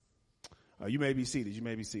You may be seated. You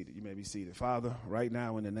may be seated. You may be seated. Father, right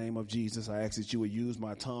now in the name of Jesus, I ask that you would use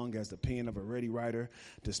my tongue as the pen of a ready writer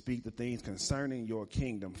to speak the things concerning your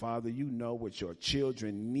kingdom. Father, you know what your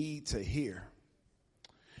children need to hear.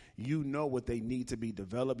 You know what they need to be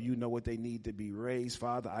developed. You know what they need to be raised.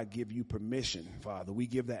 Father, I give you permission, Father. We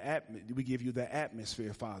give you the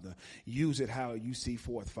atmosphere, Father. Use it how you see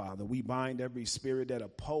forth, Father. We bind every spirit that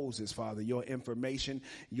opposes, Father, your information,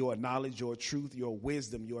 your knowledge, your truth, your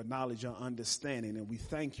wisdom, your knowledge, your understanding. And we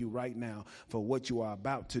thank you right now for what you are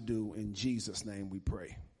about to do. In Jesus' name we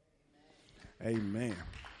pray. Amen.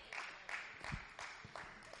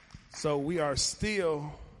 So we are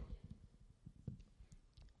still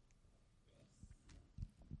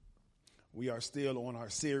on our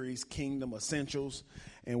series, Kingdom Essentials,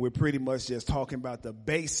 and we're pretty much just talking about the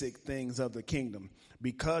basic things of the kingdom.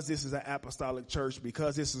 Because this is an apostolic church,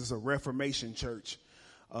 because this is a Reformation church,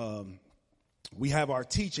 we have our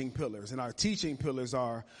teaching pillars, and our teaching pillars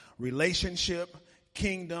are relationship,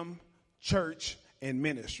 kingdom, church, and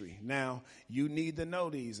ministry. Now, you need to know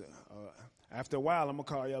these. After a while, I'm going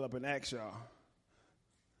to call y'all up and ask y'all.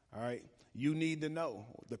 All right? You need to know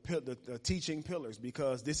the teaching pillars,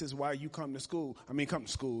 because this is why you come to school. Come to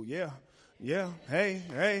school. Yeah. Hey.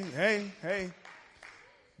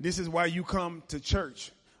 This is why you come to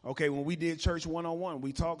church. Okay, when we did church 101,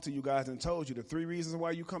 we talked to you guys and told you the 3 reasons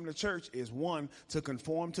why you come to church is 1, to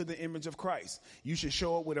conform to the image of Christ. You should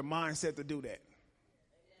show up with a mindset to do that.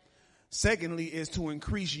 Secondly, is to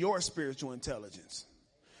increase your spiritual intelligence,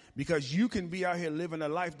 because you can be out here living a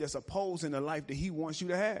life that's opposing the life that he wants you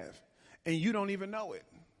to have. And you don't even know it.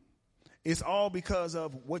 It's all because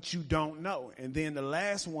of what you don't know. And then the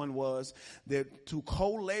last one was that to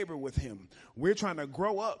co-labor with him. We're trying to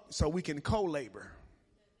grow up so we can co-labor.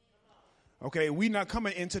 Okay, we're not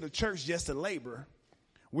coming into the church just to labor.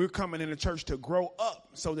 We're coming in the church to grow up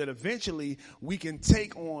so that eventually we can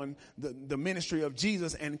take on the ministry of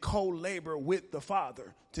Jesus and co-labor with the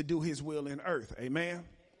Father to do his will in earth. Amen?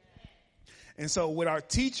 And so with our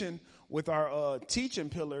teaching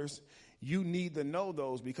pillars, you need to know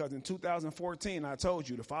those, because in 2014, I told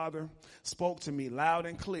you, the Father spoke to me loud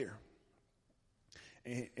and clear.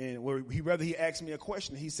 And whether he asked me a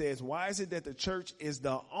question, he says, why is it that the church is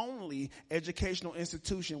the only educational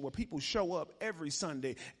institution where people show up every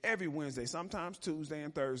Sunday, every Wednesday, sometimes Tuesday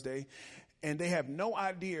and Thursday, and they have no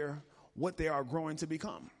idea what they are growing to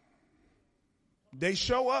become? They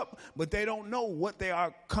show up, but they don't know what they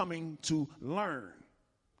are coming to learn.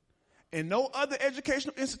 And no other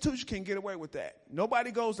educational institution can get away with that.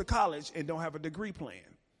 Nobody goes to college and don't have a degree plan.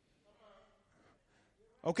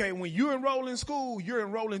 Okay, when you enroll in school, you're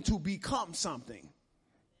enrolling to become something.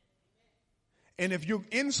 And if you're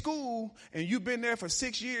in school and you've been there for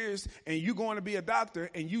 6 years and you're going to be a doctor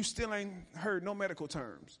and you still ain't heard no medical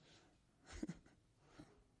terms.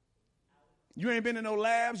 You ain't been in no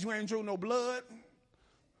labs, you ain't drew no blood.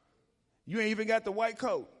 You ain't even got the white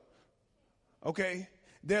coat. Okay?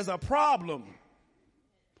 There's a problem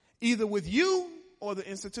either with you or the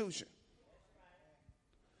institution.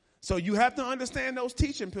 So you have to understand those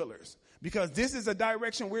teaching pillars, because this is a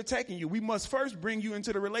direction we're taking you. We must first bring you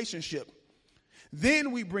into the relationship.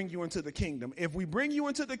 Then we bring you into the kingdom. If we bring you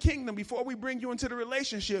into the kingdom before we bring you into the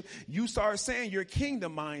relationship, you start saying you're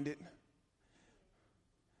kingdom minded,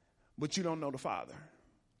 but you don't know the Father.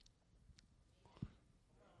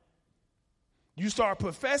 You start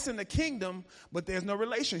professing the kingdom, but there's no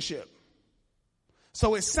relationship.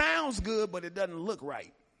 So it sounds good, but it doesn't look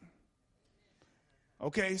right.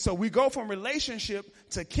 Okay, so we go from relationship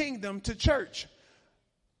to kingdom to church.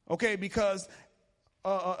 Okay, because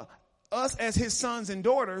us as his sons and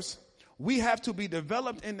daughters, we have to be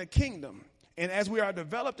developed in the kingdom. And as we are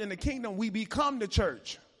developed in the kingdom, we become the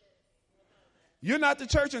church. You're not the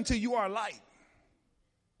church until you are light.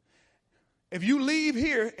 If you leave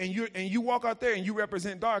here and you walk out there and you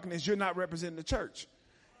represent darkness, you're not representing the church.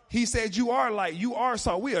 He said you are light, you are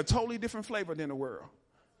salt. We are a totally different flavor than the world.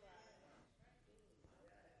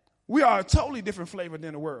 We are a totally different flavor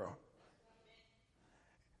than the world.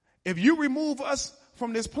 If you remove us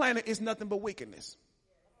from this planet, it's nothing but wickedness.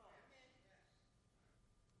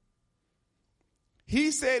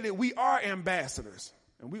 He said that we are ambassadors.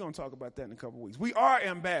 And we're going to talk about that in a couple of weeks. We are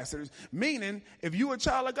ambassadors, meaning if you're a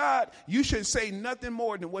child of God, you should say nothing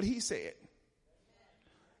more than what he said.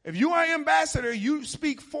 If you are an ambassador, you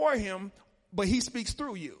speak for him, but he speaks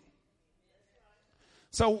through you.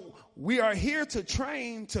 So we are here to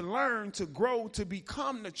train, to learn, to grow, to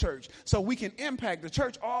become the church so we can impact. The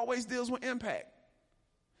church always deals with impact.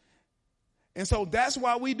 And so that's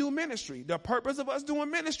why we do ministry. The purpose of us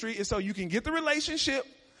doing ministry is so you can get the relationship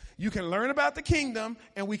You can learn about the kingdom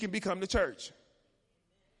and we can become the church.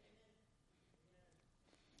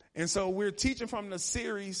 And so we're teaching from the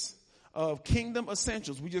series of Kingdom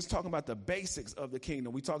Essentials. We're just talking about the basics of the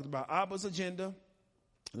kingdom. We talked about Abba's agenda.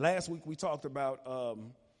 Last week we talked about, what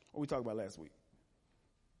we talked about last week?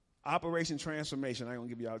 Operation Transformation. I'm going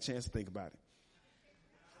to give y'all a chance to think about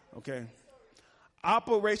it. Okay.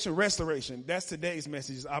 Operation Restoration. That's today's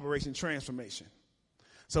message, is Operation Transformation.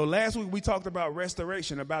 So last week we talked about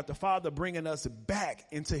restoration, about the Father bringing us back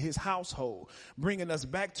into his household, bringing us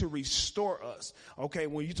back to restore us. Okay,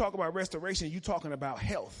 when you talk about restoration, you're talking about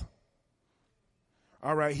health.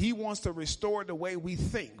 All right, he wants to restore the way we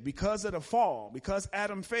think. Because of the fall, because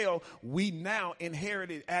Adam fell, we now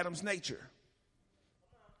inherited Adam's nature.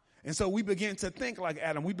 And so we begin to think like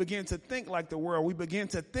Adam. We begin to think like the world. We begin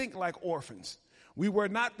to think like orphans. We were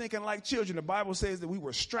not thinking like children. The Bible says that we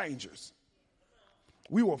were strangers.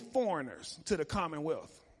 We were foreigners to the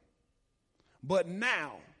commonwealth. But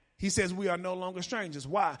now, he says we are no longer strangers.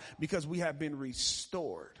 Why? Because we have been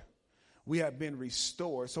restored. We have been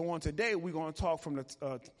restored. So on today, we're going to talk from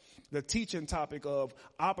the teaching topic of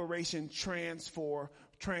Operation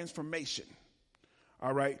Transformation.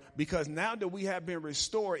 All right? Because now that we have been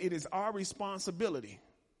restored, it is our responsibility.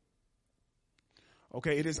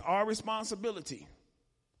 Okay, it is our responsibility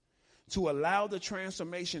to allow the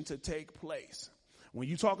transformation to take place. When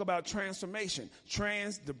you talk about transformation,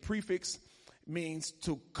 the prefix means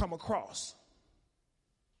to come across.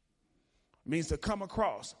 Means to come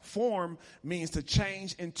across. Form means to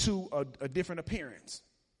change into a different appearance.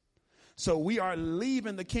 So we are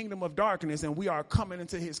leaving the kingdom of darkness and we are coming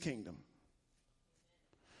into his kingdom.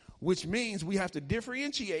 Which means we have to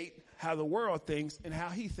differentiate how the world thinks and how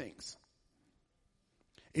he thinks.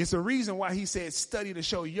 It's a reason why he said, study to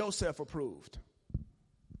show yourself approved.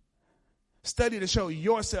 Study to show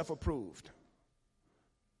yourself approved.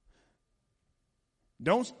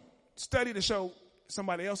 Don't study to show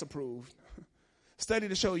somebody else approved. Study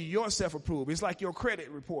to show yourself approved. It's like your credit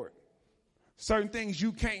report. Certain things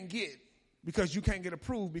you can't get because you can't get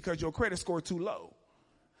approved because your credit score is too low.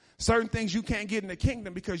 Certain things you can't get in the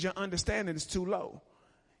kingdom because your understanding is too low.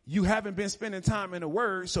 You haven't been spending time in the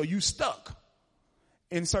word, so you stuck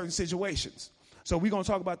in certain situations. So we're going to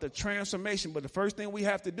talk about the transformation, but the first thing we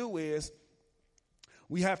have to do is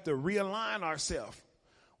we have to realign ourselves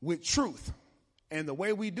with truth. And the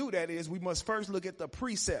way we do that is we must first look at the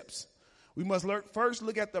precepts. We must first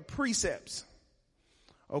look at the precepts.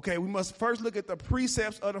 Okay, we must first look at the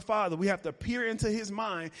precepts of the Father. We have to peer into his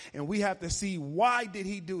mind and we have to see, why did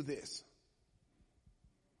he do this?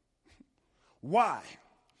 Why?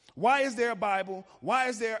 Why is there a Bible? Why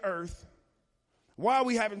is there earth? Why are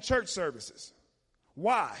we having church services?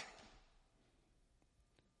 Why?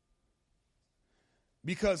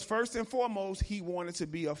 Because first and foremost, he wanted to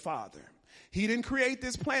be a father. He didn't create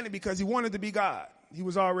this planet because he wanted to be God. He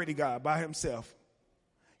was already God by himself.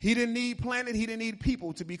 He didn't need planet. He didn't need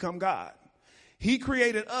people to become God. He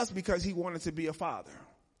created us because he wanted to be a father.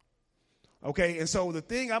 Okay, and so the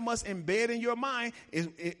thing I must embed in your mind is,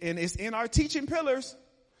 and it's in our teaching pillars,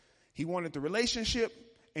 he wanted the relationship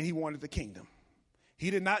and he wanted the kingdom. He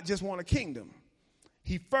did not just want a kingdom.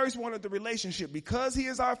 He first wanted the relationship. Because he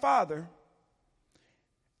is our Father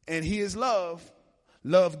and he is love,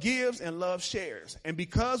 love gives and love shares. And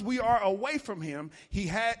because we are away from him,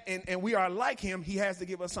 and we are like him, he has to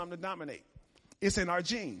give us something to dominate. It's in our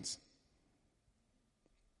genes.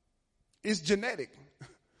 It's genetic.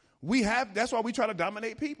 That's why we try to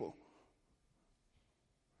dominate people.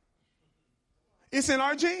 It's in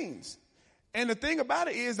our genes. And the thing about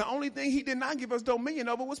it is, the only thing he did not give us dominion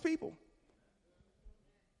over was people.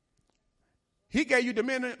 He gave you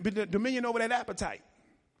dominion over that appetite.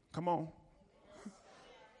 Come on.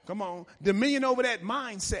 Come on. Dominion over that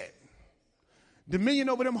mindset. Dominion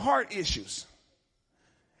over them heart issues.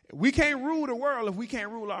 We can't rule the world if we can't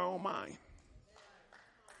rule our own mind.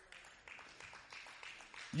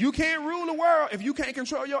 You can't rule the world if you can't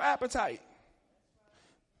control your appetite.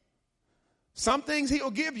 Some things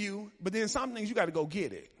he'll give you, but then some things you got to go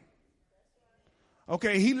get it.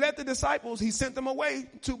 Okay, he led the disciples, he sent them away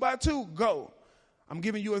 2 by 2. Go. I'm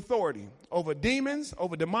giving you authority over demons,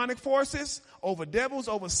 over demonic forces, over devils,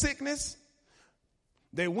 over sickness.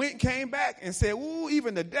 They went, came back and said, ooh,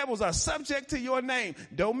 even the devils are subject to your name.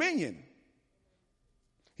 Dominion.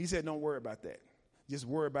 He said, don't worry about that. Just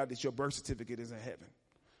worry about that your birth certificate is in heaven.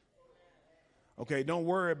 Okay, don't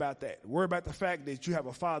worry about that. Worry about the fact that you have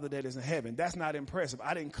a Father that is in heaven. That's not impressive.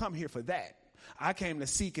 I didn't come here for that. I came to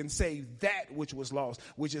seek and save that which was lost,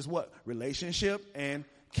 which is what? Relationship and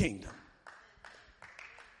kingdom.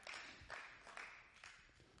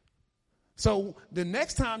 So the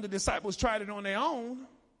next time the disciples tried it on their own,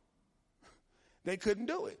 they couldn't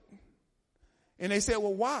do it. And they said,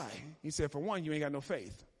 well, why? He said, for one, you ain't got no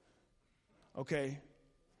faith. Okay?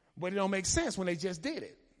 But it don't make sense when they just did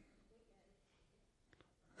it.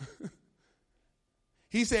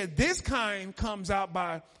 He said, this kind comes out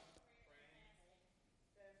by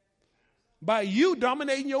you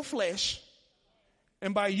dominating your flesh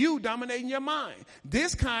and by you dominating your mind.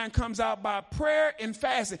 This kind comes out by prayer and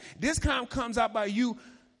fasting. This kind comes out by you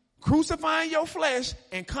crucifying your flesh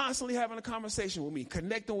and constantly having a conversation with me,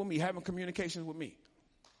 connecting with me, having communications with me.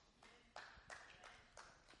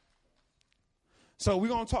 So we're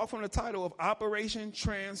going to talk from the title of Operation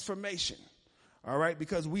Transformation. All right,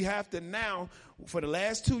 because we have to now, for the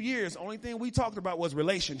last 2 years, only thing we talked about was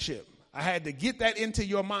relationship. I had to get that into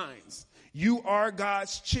your minds. You are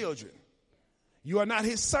God's children. You are not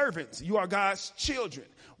his servants. You are God's children.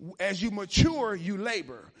 As you mature, you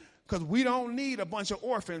labor. Because we don't need a bunch of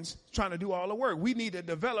orphans trying to do all the work. We need to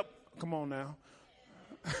develop. Come on now.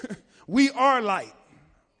 We are light.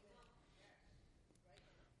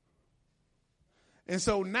 And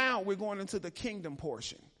so now we're going into the kingdom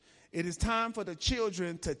portion. It is time for the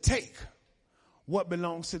children to take what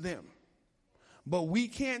belongs to them. But we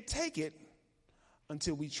can't take it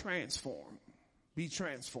until we transform. Be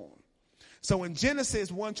transformed. So in Genesis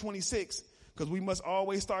 1:26, because we must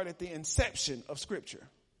always start at the inception of Scripture.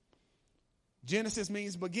 Genesis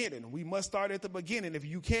means beginning. We must start at the beginning. If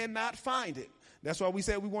you cannot find it, that's why we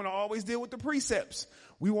said we want to always deal with the precepts.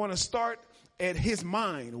 We want to start at his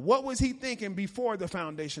mind. What was he thinking before the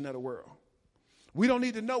foundation of the world? We don't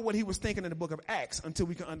need to know what he was thinking in the book of Acts until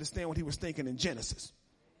we can understand what he was thinking in Genesis.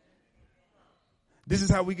 This is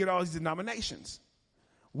how we get all these denominations.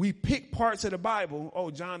 We pick parts of the Bible.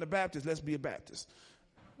 Oh, John the Baptist, let's be a Baptist.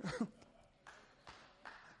 We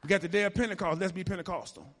got the day of Pentecost, let's be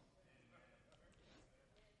Pentecostal.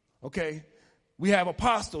 Okay, we have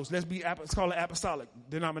apostles, let's call it apostolic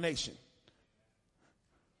denomination.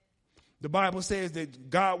 The Bible says that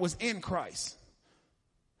God was in Christ.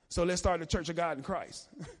 So let's start the Church of God in Christ.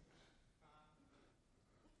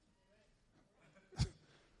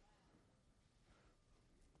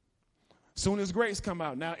 Soon as grace come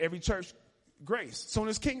out, now every church grace. Soon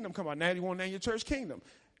as kingdom come out, now you want to name your church kingdom.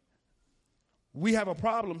 We have a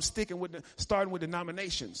problem starting with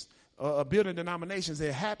denominations, building denominations.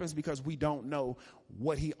 It happens because we don't know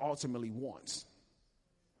what he ultimately wants.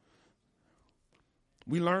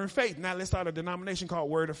 We learn faith. Now let's start a denomination called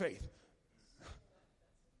Word of Faith.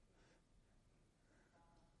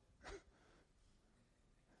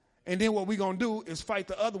 And then what we're going to do is fight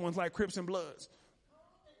the other ones like Crips and Bloods.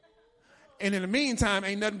 And in the meantime,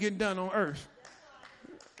 ain't nothing getting done on earth.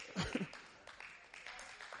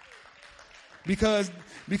 because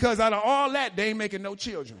out of all that, they ain't making no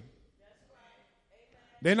children.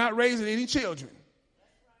 They're not raising any children.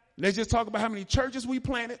 Let's just talk about how many churches we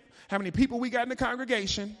planted, how many people we got in the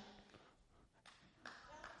congregation,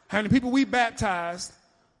 how many people we baptized.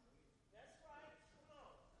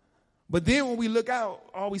 But then when we look out,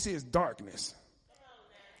 all we see is darkness.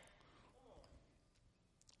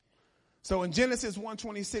 So in Genesis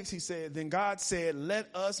 1:26, he said, then God said,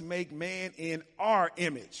 let us make man in our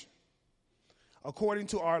image, according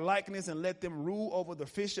to our likeness, and let them rule over the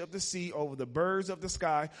fish of the sea, over the birds of the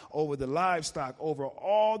sky, over the livestock, over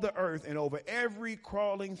all the earth, and over every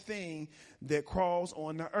crawling thing that crawls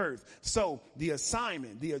on the earth. So the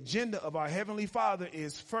assignment, the agenda of our Heavenly Father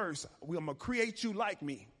is first, I'm going to create you like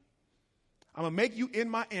me. I'm going to make you in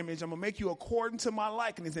my image. I'm going to make you according to my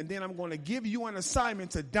likeness. And then I'm going to give you an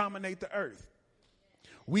assignment to dominate the earth.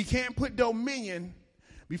 We can't put dominion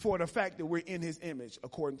before the fact that we're in his image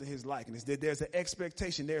according to his likeness. That there's an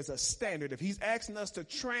expectation. There's a standard. If he's asking us to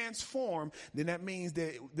transform, then that means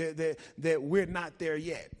that we're not there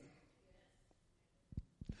yet.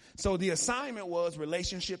 So the assignment was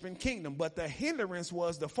relationship and kingdom. But the hindrance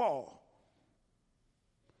was the fall.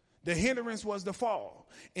 The hindrance was the fall.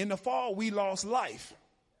 In the fall, we lost life,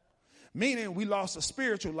 meaning we lost a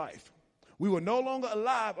spiritual life. We were no longer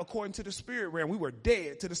alive according to the spirit realm. We were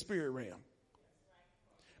dead to the spirit realm.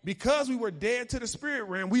 Because we were dead to the spirit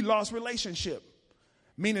realm, we lost relationship,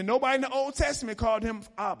 meaning nobody in the Old Testament called him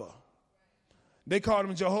Abba. They called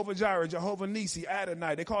him Jehovah Jireh, Jehovah Nisi,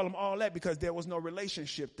 Adonai. They called him all that because there was no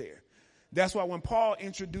relationship there. That's why when Paul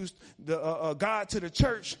introduced the God to the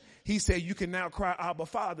church, he said you can now cry Abba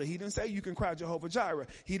Father. He didn't say you can cry Jehovah Jireh.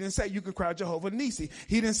 He didn't say you can cry Jehovah Nisi.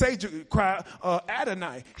 He didn't say cry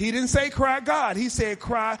Adonai. He didn't say cry God. He said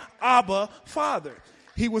cry Abba Father.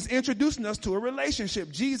 He was introducing us to a relationship.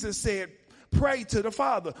 Jesus said, Pray to the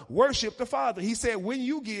Father. Worship the Father. He said, when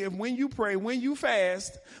you give, when you pray, when you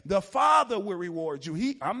fast, the Father will reward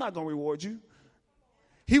you. I'm not going to reward you.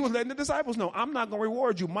 He was letting the disciples know, I'm not going to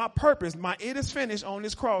reward you. My purpose, my it is finished on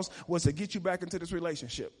this cross was to get you back into this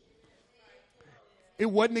relationship. It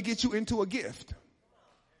wasn't to get you into a gift.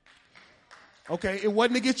 Okay, it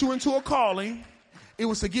wasn't to get you into a calling. It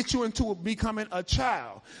was to get you into becoming a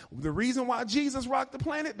child. The reason why Jesus rocked the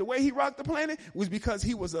planet, the way he rocked the planet, was because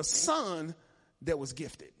he was a son that was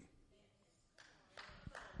gifted.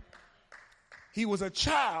 He was a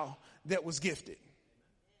child that was gifted.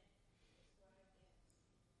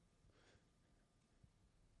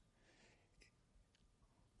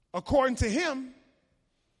 According to him,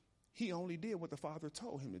 he only did what the Father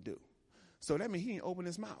told him to do. So that means he didn't open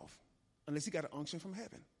his mouth unless he got an unction from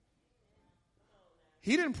heaven.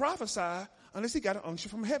 He didn't prophesy unless he got an unction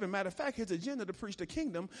from heaven. Matter of fact, his agenda to preach the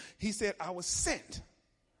kingdom, he said, I was sent.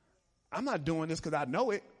 I'm not doing this because I know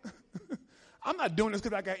it. I'm not doing this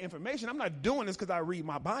because I got information. I'm not doing this because I read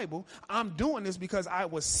my Bible. I'm doing this because I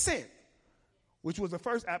was sent, which was the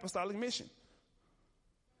first apostolic mission.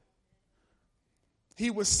 He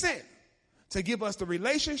was sent to give us the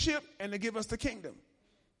relationship and to give us the kingdom.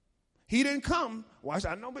 He didn't come, watch,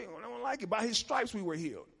 I know people don't like it, by his stripes we were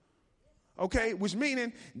healed. Okay, which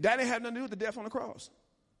meaning that didn't have nothing to do with the death on the cross.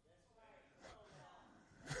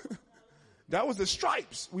 That was the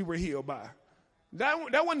stripes we were healed by. That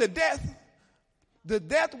wasn't the death. The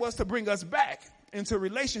death was to bring us back into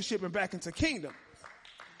relationship and back into kingdom.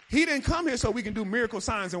 He didn't come here so we can do miracle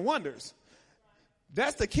signs and wonders.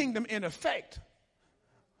 That's the kingdom in effect.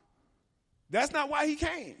 That's not why he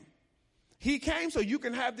came. He came so you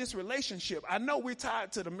can have this relationship. I know we're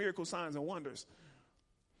tied to the miracle signs and wonders.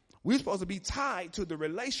 We're supposed to be tied to the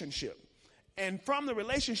relationship. And from the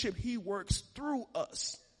relationship, he works through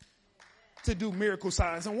us to do miracle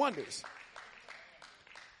signs and wonders.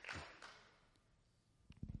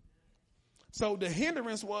 So the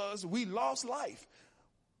hindrance was we lost life.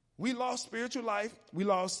 We lost spiritual life. We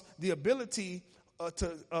lost the ability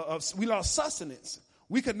we lost sustenance.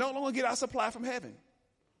 We could no longer get our supply from heaven.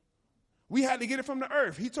 We had to get it from the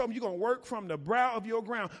earth. He told me you're going to work from the brow of your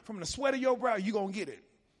ground. From the sweat of your brow, you're going to get it.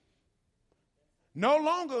 No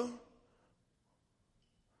longer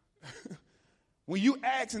when you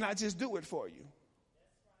ask and I just do it for you.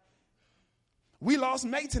 We lost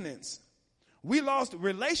maintenance. We lost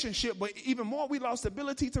relationship, but even more, we lost the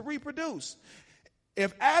ability to reproduce.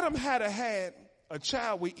 If Adam had had a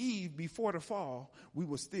child with Eve before the fall, we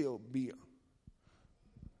would still be.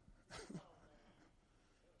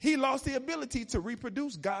 He lost the ability to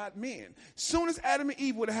reproduce God men. Soon as Adam and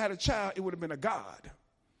Eve would have had a child, it would have been a God.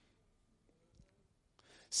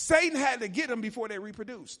 Satan had to get them before they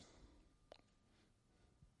reproduced.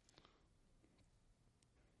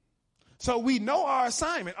 So we know our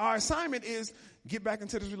assignment. Our assignment is get back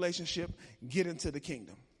into this relationship, get into the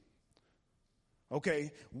kingdom.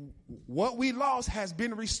 Okay, what we lost has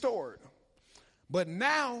been restored. But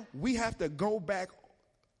now we have to go back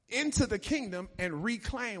into the kingdom and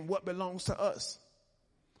reclaim what belongs to us.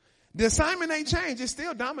 The assignment ain't changed. It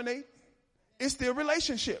still dominate. It's still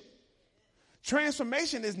relationship.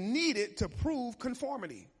 Transformation is needed to prove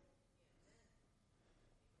conformity.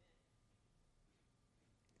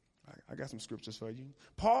 I got some scriptures for you.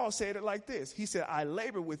 Paul said it like this. He said, I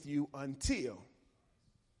labor with you until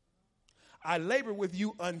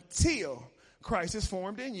Christ is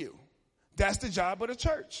formed in you. That's the job of the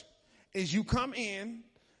church. Is you come in,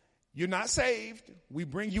 you're not saved, we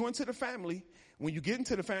bring you into the family. When you get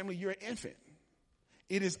into the family, you're an infant.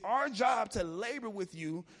 It is our job to labor with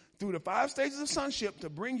you through the 5 stages of sonship to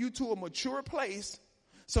bring you to a mature place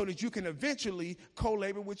so that you can eventually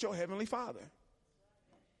co-labor with your heavenly Father.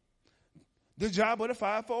 The job of the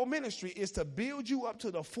fivefold ministry is to build you up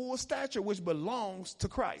to the full stature which belongs to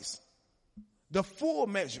Christ. The full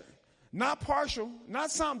measure, not partial,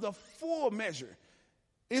 not some, the full measure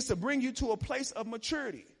is to bring you to a place of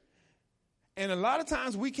maturity. And a lot of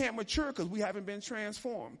times we can't mature because we haven't been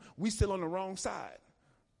transformed. We still on the wrong side.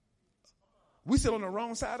 We still on the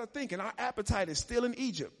wrong side of thinking. Our appetite is still in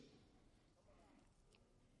Egypt.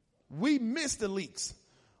 We miss the leeks.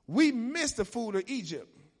 We miss the food of Egypt.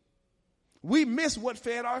 We miss what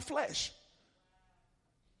fed our flesh.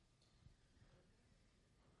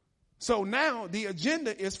 So now the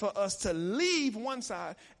agenda is for us to leave one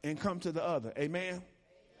side and come to the other. Amen.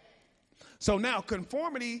 So now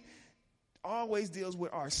conformity always deals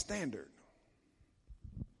with our standard.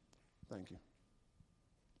 Thank you.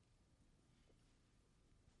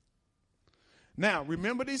 Now,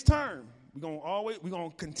 remember this term. We're going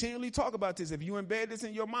to continually talk about this. If you embed this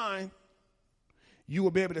in your mind, you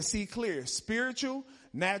will be able to see clear. Spiritual,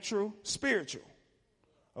 natural, spiritual.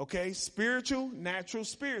 Okay, spiritual, natural,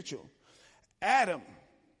 spiritual. Adam,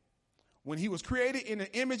 when he was created in the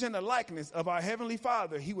image and the likeness of our Heavenly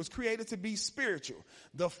Father, he was created to be spiritual.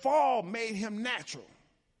 The fall made him natural.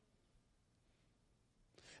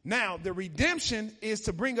 Now, the redemption is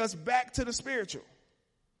to bring us back to the spiritual.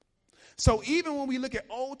 So even when we look at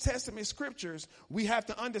Old Testament scriptures, we have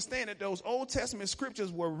to understand that those Old Testament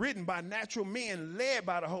scriptures were written by natural men led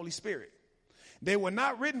by the Holy Spirit. They were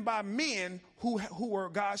not written by men who were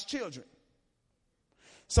God's children.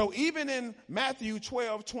 So even in Matthew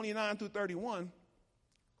 12:29 through 31,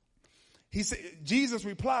 he said, Jesus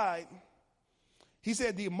replied, he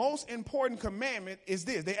said, the most important commandment is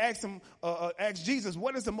this. They asked him, asked Jesus,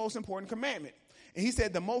 what is the most important commandment? And he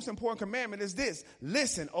said, the most important commandment is this.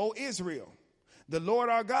 Listen, O Israel, the Lord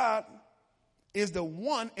our God is the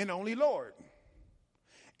one and only Lord.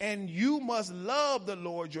 And you must love the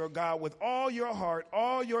Lord your God with all your heart,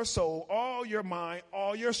 all your soul, all your mind,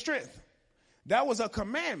 all your strength. That was a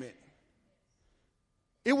commandment.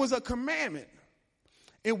 It was a commandment.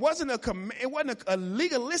 It wasn't a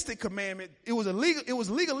legalistic commandment. It was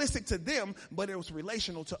legalistic to them, but it was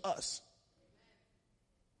relational to us.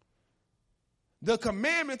 The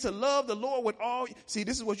commandment to love the Lord with all. See,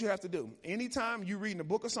 this is what you have to do. Anytime you read in the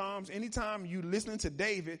book of Psalms, anytime you listening to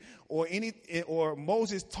David or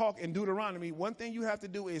Moses talk in Deuteronomy, one thing you have to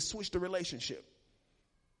do is switch the relationship.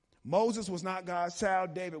 Moses was not God's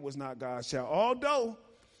child. David was not God's child. Although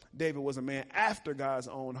David was a man after God's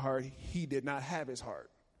own heart, he did not have his heart.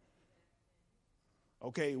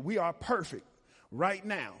 Okay, we are perfect right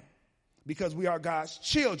now because we are God's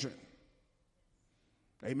children.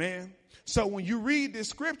 Amen. So when you read this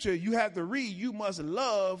scripture, you have to read, you must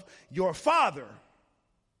love your father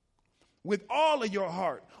with all of your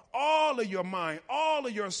heart, all of your mind, all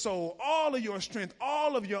of your soul, all of your strength,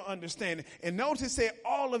 all of your understanding. And notice it said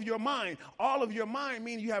all of your mind. All of your mind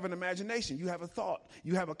means you have an imagination, you have a thought,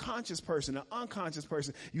 you have a conscious person, an unconscious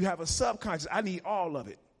person, you have a subconscious. I need all of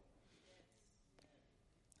it.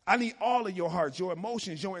 I need all of your heart, your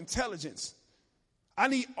emotions, your intelligence. I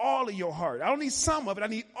need all of your heart. I don't need some of it. I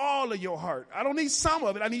need all of your heart. I don't need some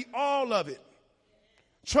of it. I need all of it.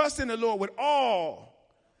 Trust in the Lord with all.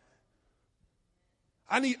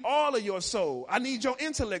 I need all of your soul. I need your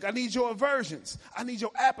intellect. I need your aversions. I need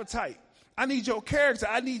your appetite. I need your character.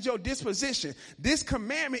 I need your disposition. This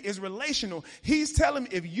commandment is relational. He's telling me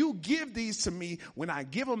if you give these to me, when I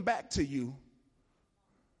give them back to you,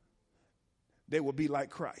 they will be like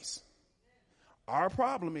Christ. Our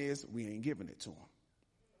problem is we ain't giving it to him.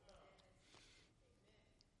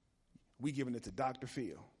 We giving it to Dr.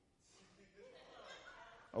 Phil.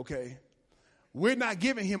 Okay? We're not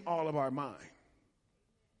giving him all of our mind.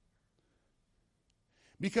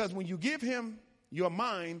 Because when you give him your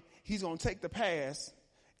mind, he's going to take the past,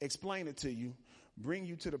 explain it to you, bring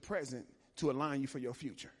you to the present to align you for your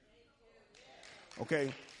future.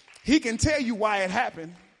 Okay? He can tell you why it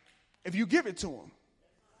happened if you give it to him.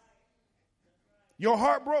 Your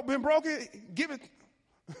heart been broken, give it.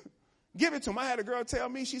 Give it to him. I had a girl tell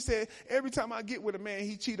me, she said, every time I get with a man,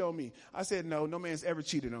 he cheat on me. I said, no man's ever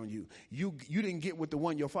cheated on you. You didn't get with the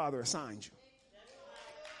one your father assigned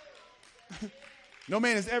you. No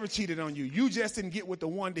man has ever cheated on you. You just didn't get with the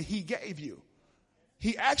one that he gave you.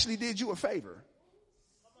 He actually did you a favor.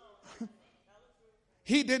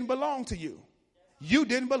 He didn't belong to you. You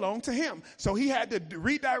didn't belong to him. So he had to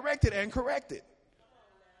redirect it and correct it.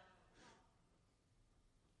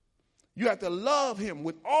 You have to love him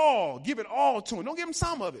with all. Give it all to him. Don't give him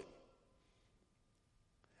some of it.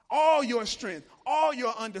 All your strength, all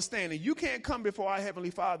your understanding. You can't come before our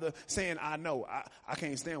Heavenly Father saying, I know. I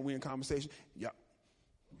can't stand we in conversation. Yeah.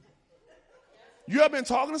 You ever been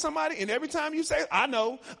talking to somebody and every time you say, I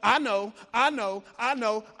know.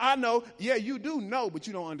 Yeah, you do know, but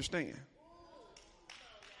you don't understand.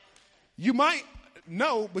 You might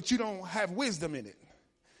know, but you don't have wisdom in it.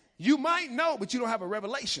 You might know, but you don't have a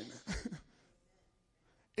revelation.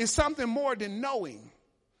 It's something more than knowing.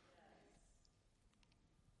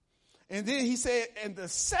 And then he said, and the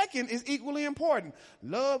second is equally important.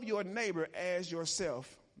 Love your neighbor as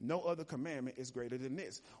yourself. No other commandment is greater than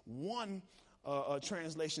this. One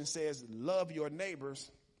translation says, love your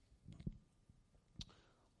neighbors.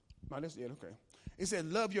 Okay. It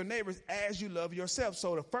said, love your neighbors as you love yourself.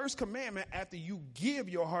 So the first commandment after you give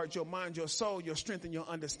your heart, your mind, your soul, your strength, and your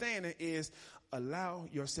understanding is allow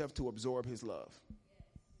yourself to absorb his love.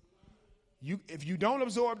 If you don't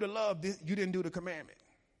absorb the love, you didn't do the commandment.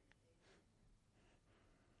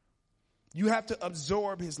 You have to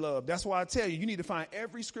absorb his love. That's why I tell you, you need to find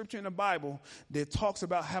every scripture in the Bible that talks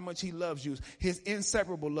about how much he loves you. His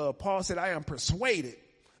inseparable love. Paul said, I am persuaded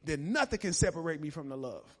that nothing can separate me from the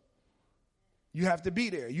love. You have to be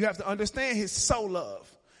there. You have to understand his soul love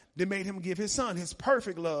that made him give his son, his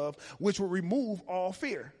perfect love, which will remove all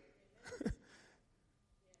fear.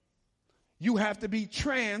 You have to be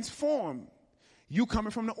transformed. You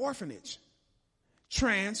coming from the orphanage.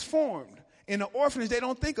 Transformed. In the orphanage, they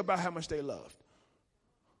don't think about how much they love.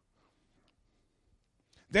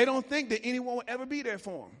 They don't think that anyone will ever be there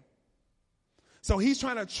for them. So he's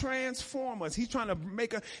trying to transform us. He's trying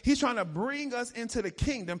to bring us into the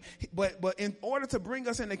kingdom. But in order to bring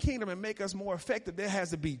us in the kingdom and make us more effective, there has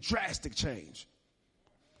to be drastic change.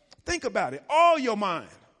 Think about it. All your mind.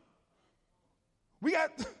 We got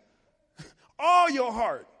all your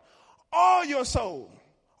heart, all your soul,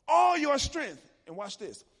 all your strength. And watch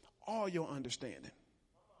this. All your understanding.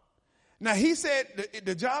 Now, he said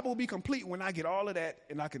the job will be complete when I get all of that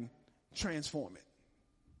and I can transform it.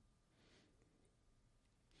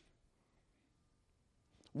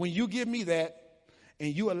 When you give me that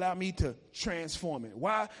and you allow me to transform it.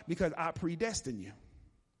 Why? Because I predestined you.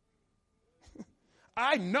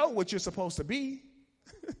 I know what you're supposed to be.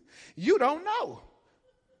 You don't know.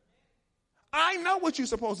 I know what you're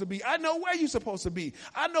supposed to be. I know where you're supposed to be.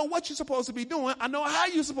 I know what you're supposed to be doing. I know how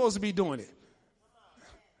you're supposed to be doing it.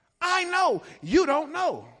 I know. You don't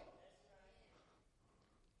know.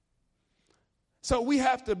 So we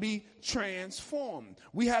have to be transformed.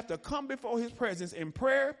 We have to come before his presence in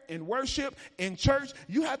prayer, in worship, in church.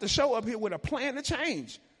 You have to show up here with a plan to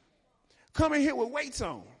change. Come in here with weights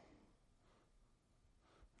on.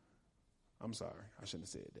 I'm sorry. I shouldn't have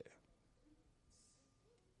said that.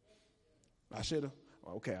 I should have?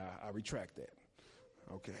 Okay, I retract that.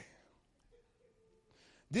 Okay.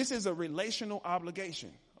 This is a relational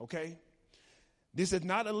obligation, okay? This is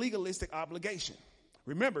not a legalistic obligation.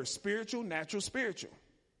 Remember, spiritual, natural, spiritual.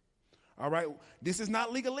 All right? This is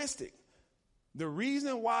not legalistic. The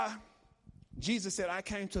reason why Jesus said, I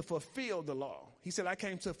came to fulfill the law. He said, I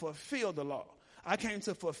came to fulfill the law. I came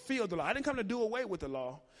to fulfill the law. I didn't come to do away with the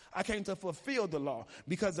law. I came to fulfill the law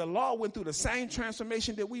because the law went through the same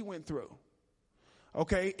transformation that we went through.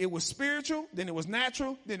 Okay, it was spiritual, then it was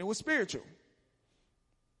natural, then it was spiritual.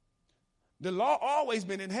 The law always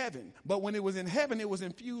been in heaven, but when it was in heaven, it was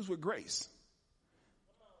infused with grace.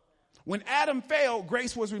 When Adam fell,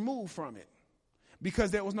 grace was removed from it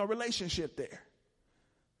because there was no relationship there.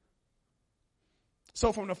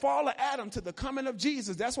 So from the fall of Adam to the coming of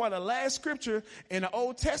Jesus, that's why the last scripture in the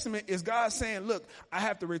Old Testament is God saying, look, I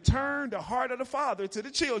have to return the heart of the father to the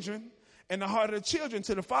children and the heart of the children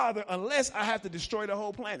to the father unless I have to destroy the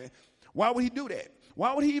whole planet. Why would he do that?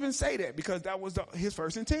 Why would he even say that? Because that was his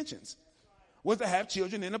first intentions, was to have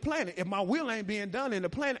children in the planet. If my will ain't being done in the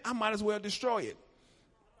planet, I might as well destroy it.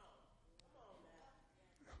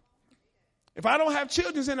 If I don't have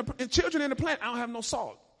children in the planet, I don't have no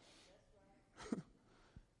salt.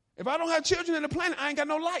 If I don't have children in the planet, I ain't got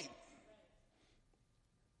no light.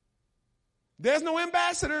 There's no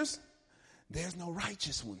ambassadors. There's no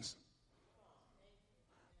righteous ones.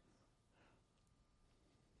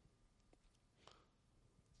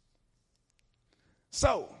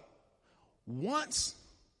 So, once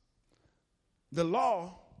the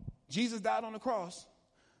law, Jesus died on the cross,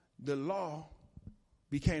 the law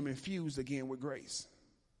became infused again with grace.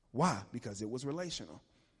 Why? Because it was relational.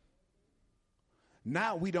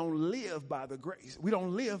 Now we don't live by the grace. We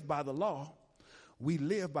don't live by the law. We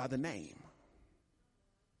live by the name.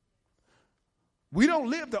 We don't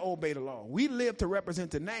live to obey the law. We live to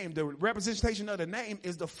represent the name. The representation of the name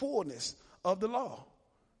is the fullness of the law.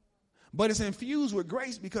 But it's infused with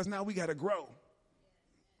grace because now we got to grow.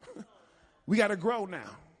 We got to grow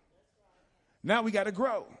now. Now we got to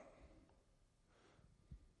grow.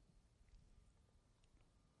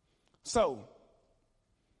 So,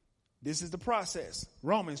 this is the process.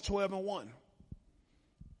 Romans 12:1.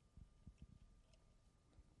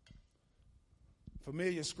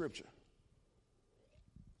 Familiar scripture.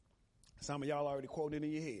 Some of y'all already quoted it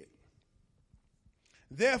in your head.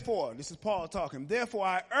 Therefore, this is Paul talking. Therefore,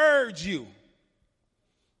 I urge you.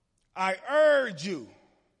 I urge you.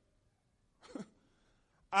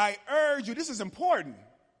 I urge you. This is important.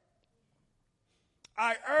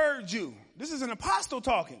 I urge you. This is an apostle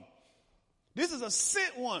talking. This is a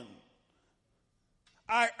sent one.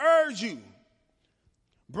 I urge you,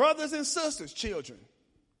 brothers and sisters, children,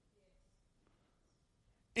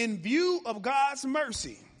 in view of God's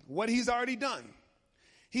mercy, what he's already done,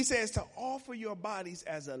 he says to offer your bodies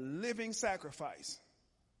as a living sacrifice,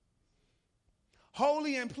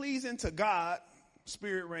 holy and pleasing to God,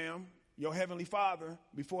 spirit realm, your heavenly Father,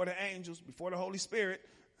 before the angels, before the Holy Spirit.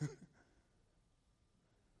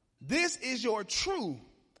 This is your true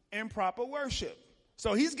and proper worship.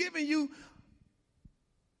 So he's giving you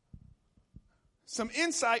some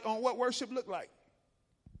insight on what worship looked like.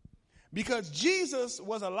 Because Jesus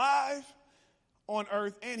was alive on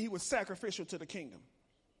earth and he was sacrificial to the kingdom.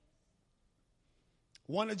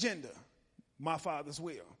 One agenda, my Father's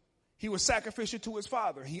will. He was sacrificial to his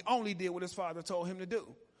Father. He only did what his Father told him to do.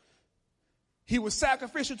 He was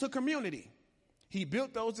sacrificial to community. He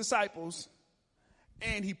built those disciples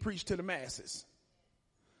and he preached to the masses.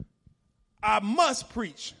 I must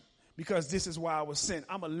preach because this is why I was sent.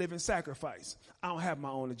 I'm a living sacrifice. I don't have my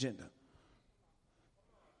own agenda.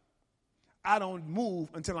 I don't move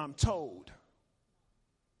until I'm told.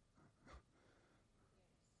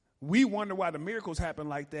 We wonder why the miracles happen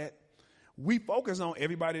like that. We focus on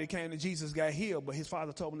everybody that came to Jesus got healed, but his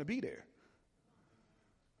Father told him to be there.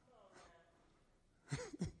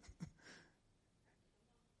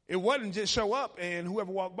 It wasn't just show up and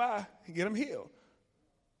whoever walked by, get him healed.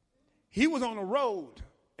 He was on the road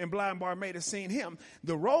and blind Bartimaeus seen him.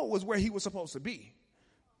 The road was where he was supposed to be.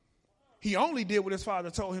 He only did what his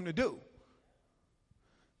Father told him to do.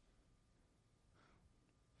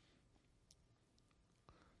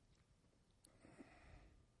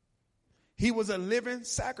 He was a living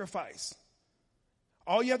sacrifice.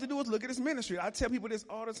 All you have to do is look at his ministry. I tell people this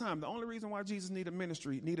all the time. The only reason why Jesus needed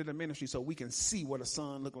a ministry so we can see what a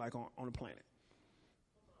son looked like on the planet.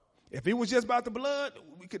 If it was just about the blood,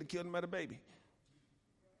 we could have killed him as a baby.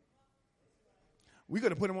 We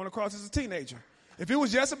could have put him on the cross as a teenager. If it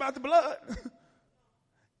was just about the blood,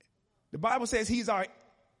 the Bible says he's our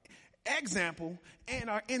example and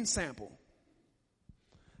our ensample.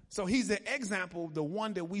 So he's the example, the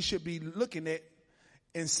one that we should be looking at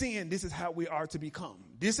and seeing this is how we are to become.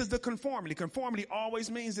 This is the conformity. Conformity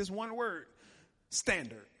always means this one word,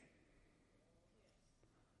 standard.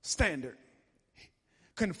 Standard.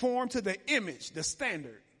 Conform to the image, the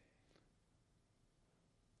standard.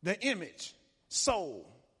 The image, soul,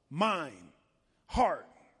 mind, heart.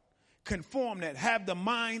 Conform that. Have the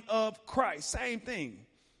mind of Christ. Same thing.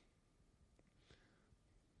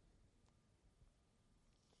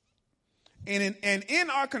 And in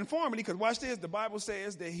our conformity, because watch this, the Bible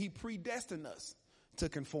says that he predestined us to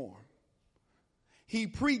conform. He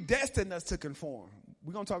predestined us to conform.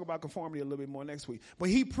 We're going to talk about conformity a little bit more next week. But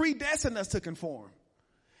he predestined us to conform.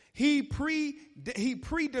 He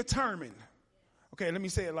predetermined. Okay, let me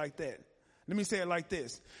say it like that. Let me say it like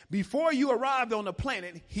this. Before you arrived on the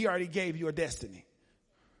planet, he already gave you a destiny.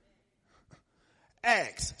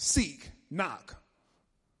 Ask, seek, knock.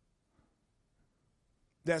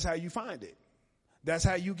 That's how you find it. That's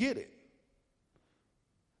how you get it.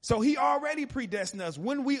 So he already predestined us.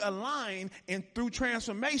 When we align and through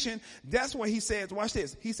transformation, that's what he says. Watch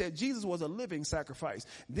this. He said Jesus was a living sacrifice.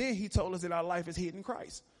 Then he told us that our life is hid in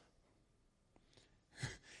Christ.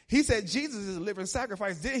 He said Jesus is a living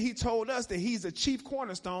sacrifice. Then he told us that he's the chief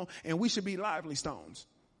cornerstone and we should be lively stones.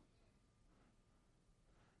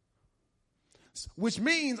 Which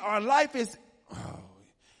means our life is...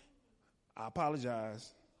 I apologize.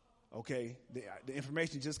 Okay, the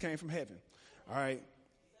information just came from heaven. All right.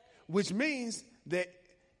 Which means that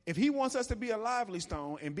if he wants us to be a lively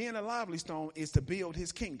stone, and being a lively stone is to build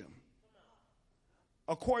his kingdom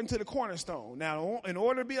according to the cornerstone. Now, in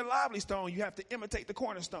order to be a lively stone, you have to imitate the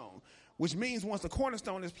cornerstone, which means once the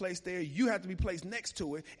cornerstone is placed there, you have to be placed next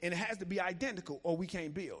to it, and it has to be identical or we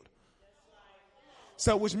can't build.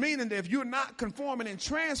 So which means that if you're not conforming and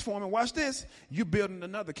transforming, watch this, you're building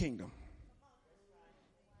another kingdom.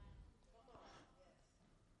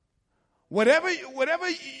 Whatever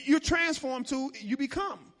you transform to, you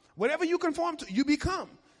become. Whatever you conform to, you become.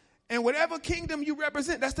 And whatever kingdom you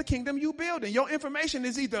represent, that's the kingdom you build. And your information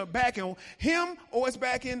is either back in him or it's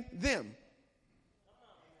back in them.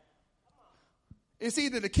 It's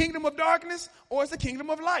either the kingdom of darkness or it's the kingdom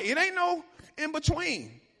of light. It ain't no in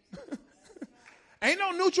between. Ain't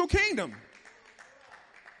no neutral kingdom.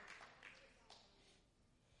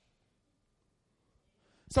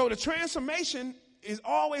 So the transformation is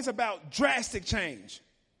always about drastic change.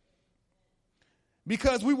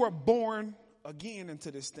 Because we were born again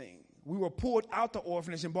into this thing. We were pulled out the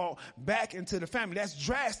orphanage and brought back into the family. That's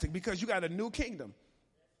drastic because you got a new kingdom.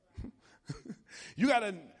 You got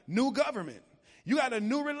a new government. You got a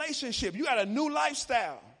new relationship. You got a new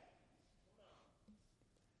lifestyle.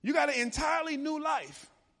 You got an entirely new life.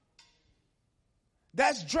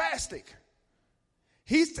 That's drastic.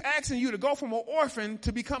 He's asking you to go from an orphan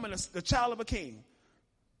to becoming the child of a king.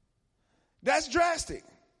 That's drastic.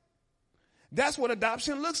 That's what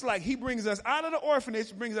adoption looks like. He brings us out of the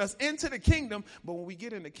orphanage, brings us into the kingdom. But when we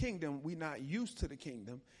get in the kingdom, we're not used to the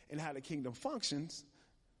kingdom and how the kingdom functions.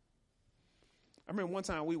 I remember one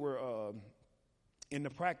time we were in the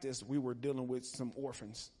practice, we were dealing with some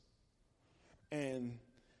orphans. And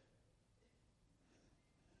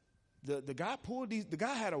the guy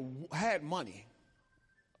had money.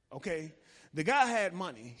 Okay? The guy had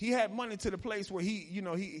money. He had money to the place where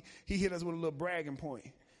he hit us with a little bragging point.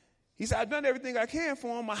 He said, I've done everything I can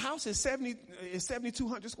for him. My house is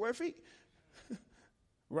 7,200 square feet.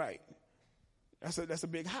 Right. That's a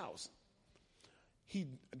big house. He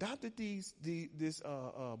adopted this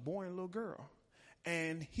boy and little girl.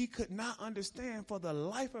 And he could not understand for the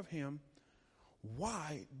life of him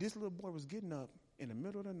why this little boy was getting up in the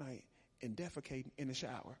middle of the night and defecating in the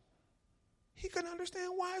shower. He couldn't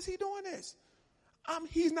understand, why is he doing this?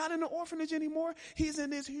 He's not in the orphanage anymore. He's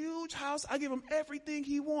in this huge house. I give him everything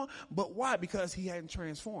he wants. But why? Because he hadn't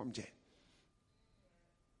transformed yet.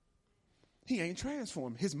 He ain't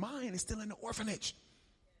transformed. His mind is still in the orphanage.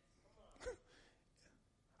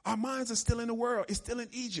 Our minds are still in the world. It's still in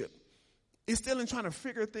Egypt. It's still in trying to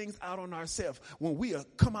figure things out on ourselves. When we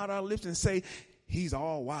come out our lips and say, he's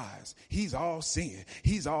all wise, he's all seeing,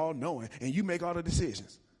 he's all knowing, and you make all the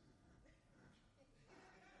decisions.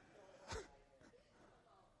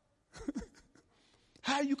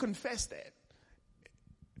 How you confess that,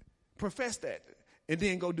 profess that, and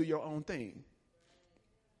then go do your own thing?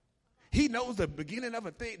 He knows the beginning of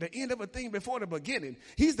a thing, the end of a thing before the beginning.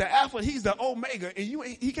 He's the Alpha, he's the Omega, and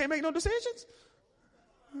he can't make no decisions?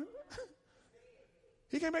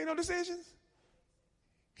 He can't make no decisions?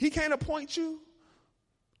 He can't appoint you?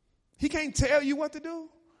 He can't tell you what to do?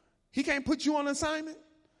 He can't put you on assignment?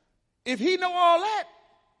 If he know all that,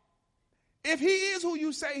 if he is who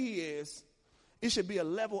you say he is, it should be a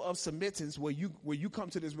level of submittance where you come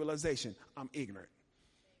to this realization, I'm ignorant.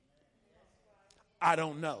 I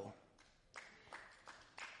don't know.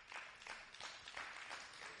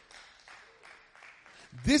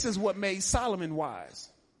 This is what made Solomon wise.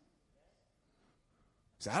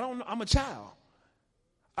 He said, I don't know, I'm a child.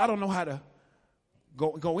 I don't know how to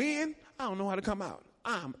go in. I don't know how to come out.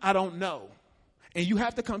 I don't know. And you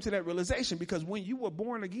have to come to that realization, because when you were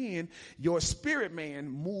born again, your spirit man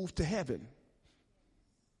moved to heaven.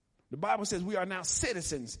 The Bible says we are now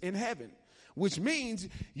citizens in heaven, which means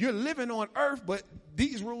you're living on earth, but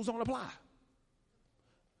these rules don't apply.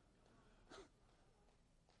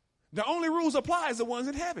 The only rules apply is the ones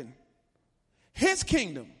in heaven. His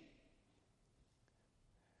kingdom.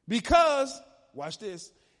 Because, watch this,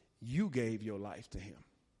 you gave your life to him.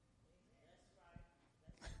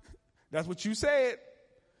 That's what you said.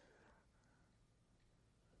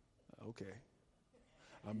 Okay.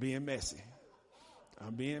 I'm being messy.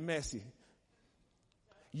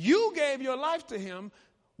 You gave your life to him.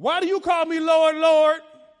 Why do you call me Lord, Lord?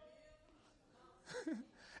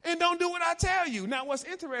 And don't do what I tell you. Now, what's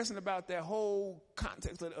interesting about that whole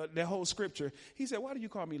context of that whole scripture, he said, why do you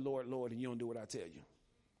call me Lord, Lord, and you don't do what I tell you?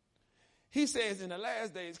 He says in the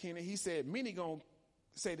last days, Kenan, he said, many going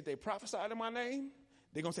to say that they prophesied in my name.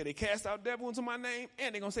 They're going to say they cast out devils in my name,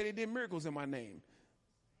 and they're going to say they did miracles in my name.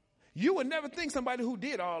 You would never think somebody who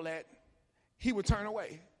did all that, he would turn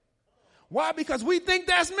away. Why? Because we think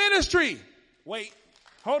that's ministry. Wait,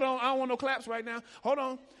 hold on. I don't want no claps right now. Hold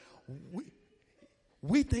on.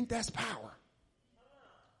 We think that's power.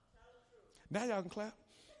 Now y'all can clap.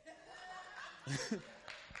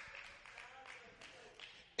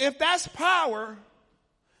 If that's power,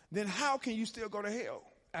 then how can you still go to hell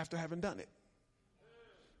after having done it?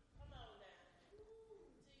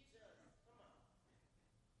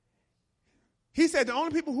 He said the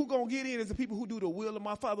only people who going to get in is the people who do the will of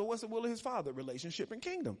my Father. What's the will of his Father? Relationship and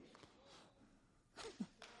kingdom.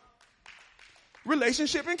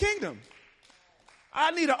 Relationship and kingdom.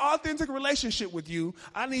 I need an authentic relationship with you.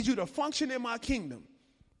 I need you to function in my kingdom.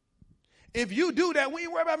 If you do that, we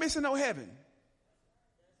ain't worry about missing no heaven.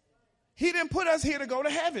 He didn't put us here to go to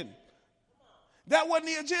heaven. That wasn't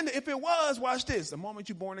the agenda. If it was, watch this. The moment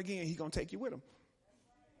you're born again, he's going to take you with him.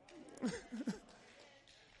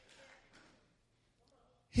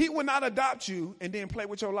 He will not adopt you and then play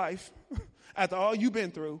with your life after all you've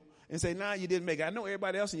been through and say, nah, you didn't make it. I know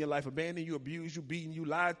everybody else in your life abandoned you, abused you, beaten you,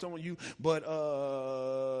 lied on you, but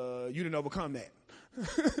you didn't overcome that.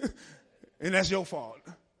 And that's your fault.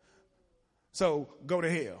 So go to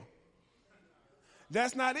hell.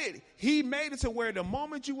 That's not it. He made it to where the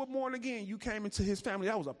moment you were born again, you came into his family.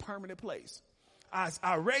 That was a permanent place.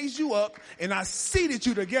 I raised you up and I seated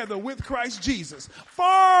you together with Christ Jesus.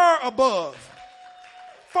 Far above.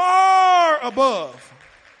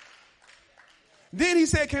 Then he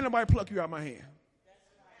said, can't nobody pluck you out of my hand.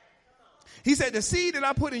 He said, the seed that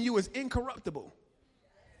I put in you is incorruptible.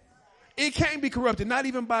 It can't be corrupted, not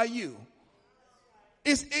even by you.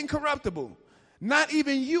 It's incorruptible. Not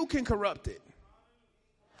even you can corrupt it.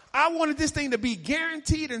 I wanted this thing to be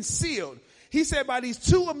guaranteed and sealed. He said, by these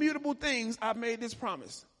two immutable things, I've made this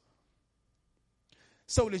promise.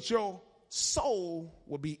 So that your soul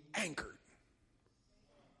will be anchored.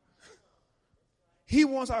 He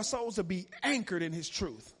wants our souls to be anchored in his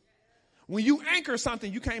truth. When you anchor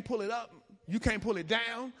something, you can't pull it up. You can't pull it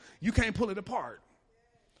down. You can't pull it apart.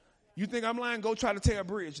 You think I'm lying? Go try to tear a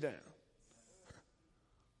bridge down.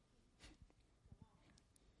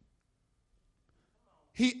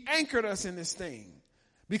 He anchored us in this thing.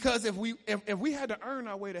 Because if we had to earn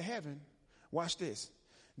our way to heaven, watch this,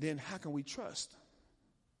 then how can we trust?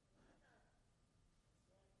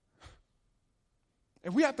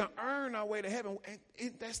 If we have to earn our way to heaven,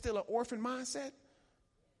 isn't that still an orphan mindset?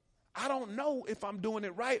 I don't know if I'm doing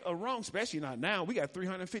it right or wrong, especially not now. We got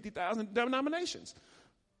 350,000 denominations.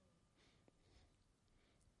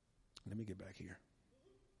 Let me get back here.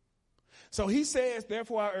 So he says,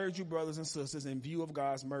 therefore I urge you, brothers and sisters, in view of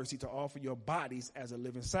God's mercy, to offer your bodies as a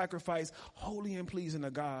living sacrifice, holy and pleasing to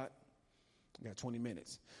God. I got 20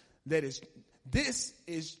 minutes. This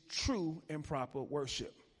is true and proper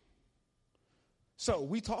worship. So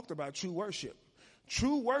we talked about true worship.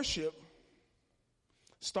 True worship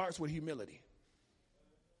starts with humility.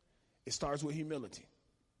 It starts with humility.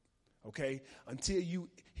 Okay?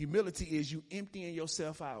 Humility is you emptying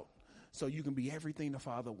yourself out so you can be everything the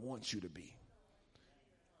Father wants you to be.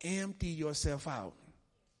 Empty yourself out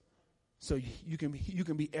so you can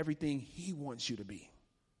be everything he wants you to be.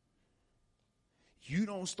 You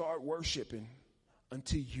don't start worshiping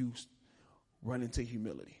until you run into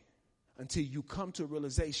humility. Until you come to a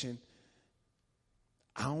realization,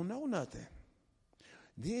 I don't know nothing.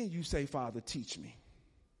 Then you say, Father, teach me.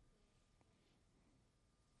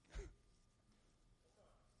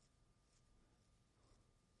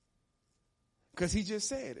 Because he just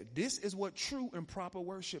said, this is what true and proper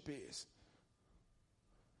worship is.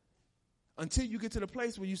 Until you get to the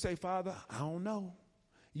place where you say, Father, I don't know.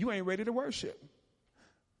 You ain't ready to worship.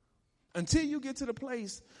 Until you get to the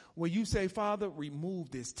place where you say, Father, remove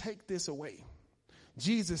this, take this away.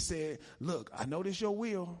 Jesus said, look, I know this your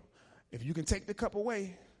will. If you can take the cup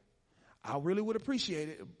away, I really would appreciate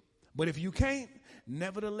it. But if you can't,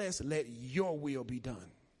 nevertheless, let your will be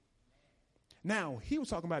done. Now, he was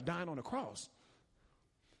talking about dying on the cross.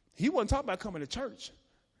 He wasn't talking about coming to church.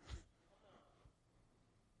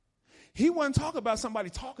 He wasn't talking about somebody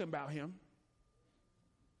talking about him.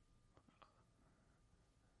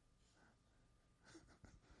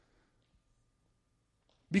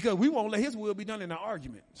 Because we won't let his will be done in an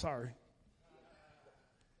argument. Sorry.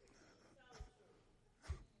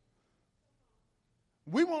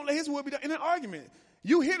 We won't let his will be done in an argument.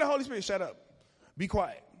 You hear the Holy Spirit, shut up. Be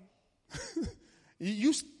quiet.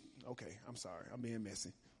 Okay, I'm sorry. I'm being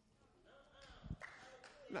messy.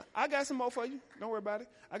 Now, I got some more for you. Don't worry about it.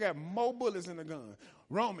 I got more bullets in the gun.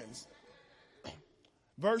 Romans,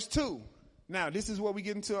 verse 2. Now, this is where we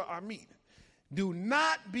get into our meat. Do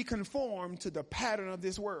not be conformed to the pattern of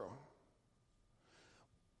this world,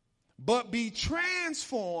 but be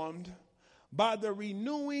transformed by the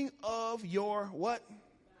renewing of your what?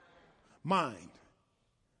 Mind.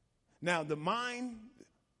 Now, the mind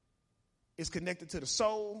is connected to the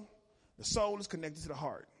soul. The soul is connected to the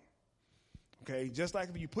heart. Okay, just like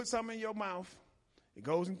if you put something in your mouth, it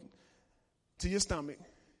goes into your stomach,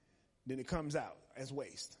 then it comes out as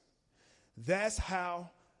waste. That's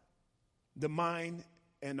how the mind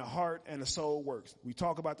and the heart and the soul works. We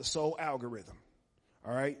talk about the soul algorithm.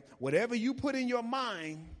 All right? Whatever you put in your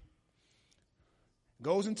mind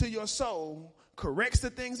goes into your soul, corrects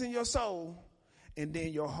the things in your soul, and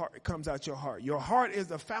then your heart comes out your heart. Your heart is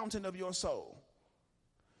the fountain of your soul.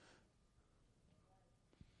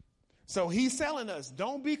 So he's telling us,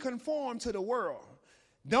 don't be conformed to the world.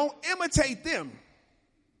 Don't imitate them.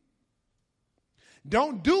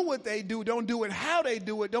 Don't do what they do. Don't do it how they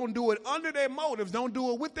do it. Don't do it under their motives. Don't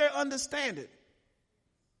do it with their understanding.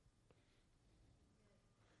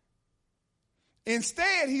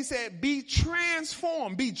 Instead, he said, be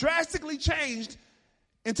transformed, be drastically changed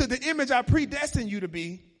into the image I predestined you to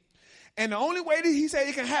be. And the only way that he said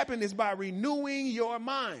it can happen is by renewing your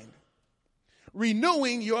mind.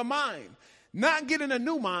 Renewing your mind. Not getting a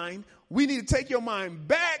new mind. We need to take your mind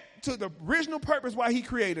back to the original purpose why he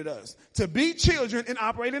created us. To be children and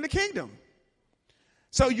operate in the kingdom.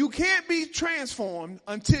 So you can't be transformed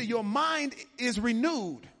until your mind is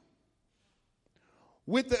renewed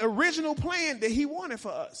with the original plan that he wanted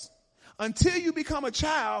for us. Until you become a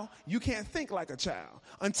child, you can't think like a child.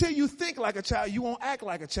 Until you think like a child, you won't act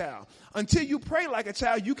like a child. Until you pray like a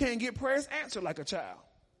child, you can't get prayers answered like a child.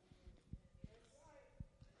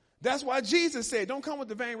 That's why Jesus said, don't come with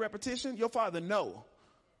the vain repetition. Your Father know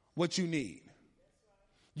what you need.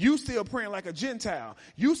 You still praying like a Gentile.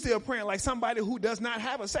 You still praying like somebody who does not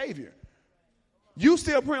have a Savior. You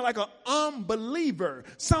still praying like an unbeliever,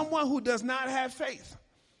 someone who does not have faith.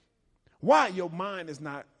 Why? Your mind is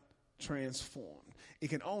not transformed. It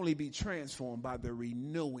can only be transformed by the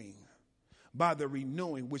renewing. By the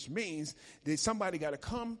renewing, which means that somebody got to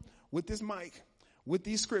come with this mic, with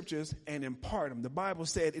these scriptures, and impart them. The Bible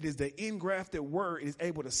said it is the engrafted word is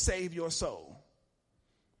able to save your soul.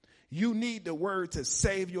 You need the word to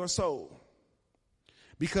save your soul.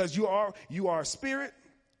 Because you are a spirit,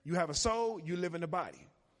 you have a soul, you live in the body.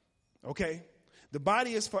 Okay? The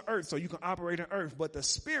body is for earth, so you can operate on earth, but the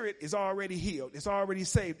spirit is already healed. It's already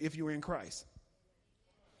saved if you're in Christ.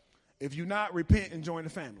 If you not, repent and join the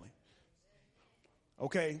family.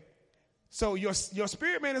 Okay? So your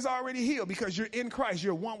spirit man is already healed because you're in Christ.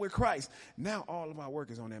 You're one with Christ. Now all of our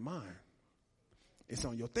work is on that mind. It's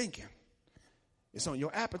on your thinking. It's on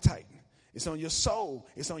your appetite. It's on your soul.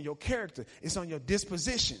 It's on your character. It's on your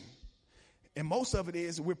disposition. And most of it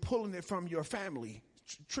is we're pulling it from your family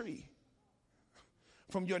tree,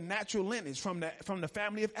 from your natural lineage, from the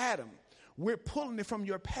family of Adam. We're pulling it from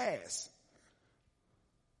your past.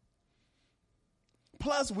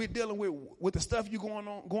 Plus, we're dealing with the stuff you're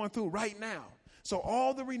going through right now. So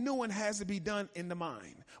all the renewing has to be done in the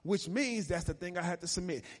mind, which means that's the thing I had to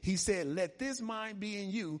submit. He said, let this mind be in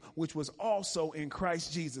you, which was also in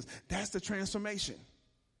Christ Jesus. That's the transformation.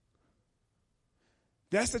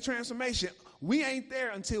 That's the transformation. We ain't there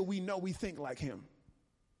until we know we think like him,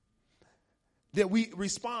 that we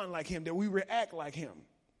respond like him, that we react like him.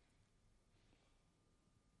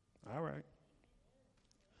 All right.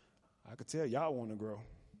 I could tell y'all want to grow.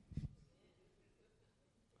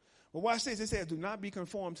 But watch this. It says, do not be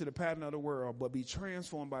conformed to the pattern of the world, but be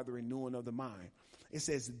transformed by the renewing of the mind. It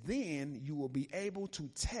says, then you will be able to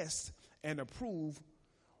test and approve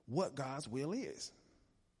what God's will is.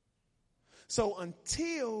 So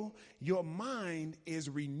until your mind is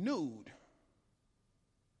renewed,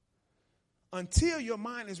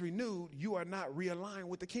 you are not realigned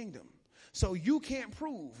with the kingdom. So you can't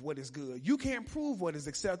prove what is good. You can't prove what is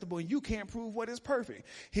acceptable. And you can't prove what is perfect.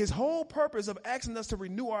 His whole purpose of asking us to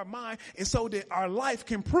renew our mind is so that our life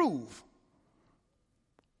can prove.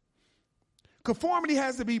 Conformity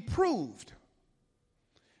has to be proved.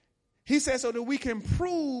 He says so that we can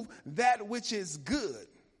prove that which is good,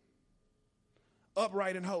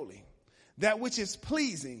 upright and holy. That which is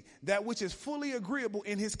pleasing, that which is fully agreeable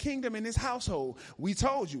in his kingdom, in his household. We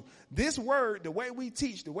told you, this word, the way we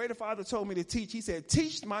teach, the way the Father told me to teach, he said,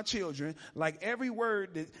 teach my children like every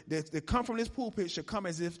word that come from this pulpit should come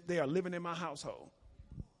as if they are living in my household.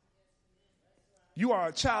 You are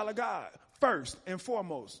a child of God, first and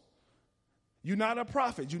foremost. You're not a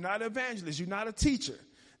prophet. You're not an evangelist. You're not a teacher.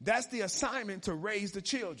 That's the assignment to raise the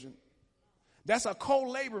children. That's a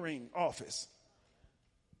co-laboring office.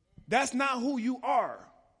 That's not who you are.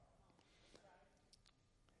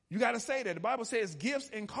 You got to say that. The Bible says gifts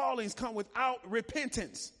and callings come without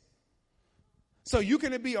repentance. So you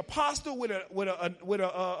can be apostle with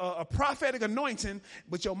a prophetic anointing,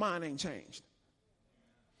 but your mind ain't changed.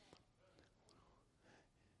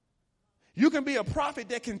 You can be a prophet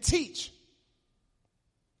that can teach,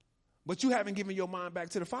 but you haven't given your mind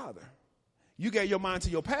back to the Father. You gave your mind to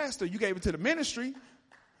your pastor. You gave it to the ministry.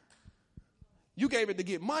 You gave it to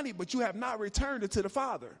get money, but you have not returned it to the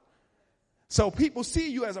Father. So people see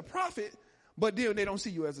you as a prophet, but then they don't see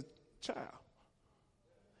you as a child.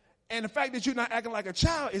 And the fact that you're not acting like a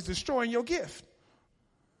child is destroying your gift.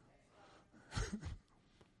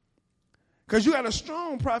 Because you got a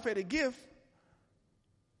strong prophetic gift.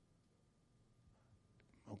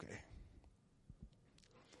 Okay.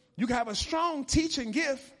 You can have a strong teaching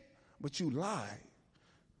gift, but you lie.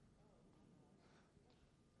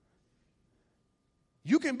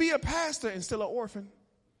 You can be a pastor and still an orphan.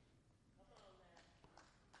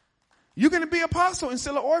 You can be an apostle and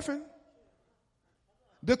still an orphan.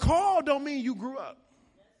 The call don't mean you grew up.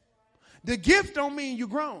 The gift don't mean you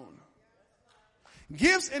grown.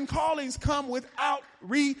 Gifts and callings come without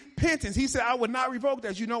repentance. He said, I would not revoke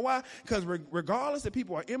that. You know why? Because regardless if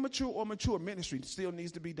people are immature or mature, ministry still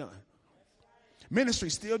needs to be done. Ministry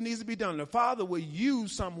still needs to be done. The Father will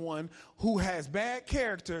use someone who has bad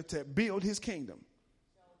character to build his kingdom.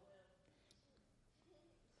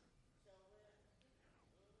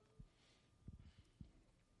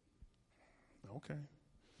 Okay.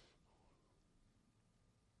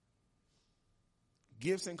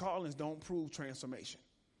 Gifts and callings don't prove transformation.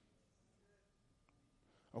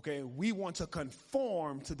 Okay, we want to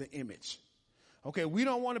conform to the image. Okay, we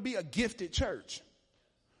don't want to be a gifted church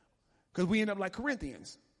because we end up like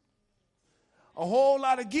Corinthians. A whole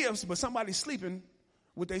lot of gifts, but somebody sleeping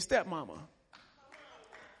with their stepmama.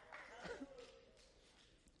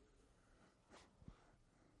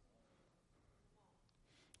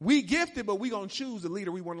 We gifted, but we going to choose the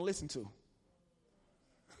leader we want to listen to.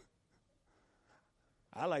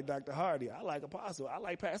 I like Dr. Hardy. I like Apostle. I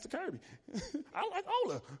like Pastor Kirby. I like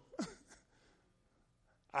Ola.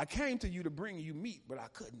 I came to you to bring you meat, but I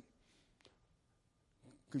couldn't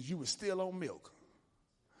because you were still on milk.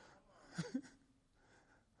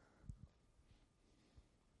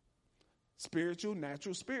 Spiritual,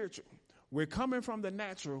 natural, spiritual. We're coming from the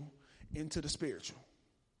natural into the spiritual.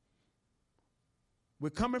 We're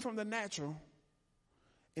coming from the natural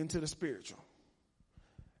into the spiritual.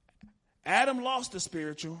 Adam lost the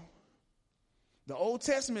spiritual. The Old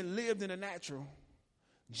Testament lived in the natural.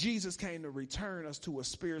 Jesus came to return us to a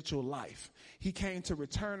spiritual life. He came to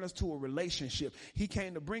return us to a relationship. He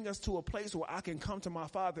came to bring us to a place where I can come to my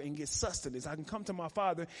Father and get sustenance. I can come to my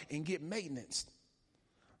Father and get maintenance.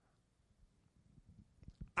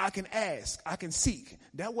 I can ask. I can seek.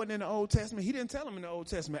 That wasn't in the Old Testament. He didn't tell them in the Old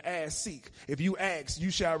Testament, ask, seek. If you ask, you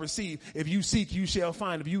shall receive. If you seek, you shall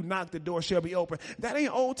find. If you knock, the door shall be open. That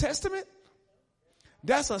ain't Old Testament.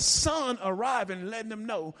 That's a son arriving and letting them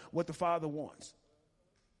know what the Father wants.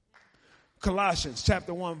 Colossians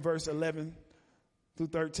chapter 1, verse 11 through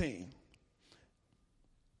 13.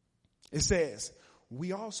 It says,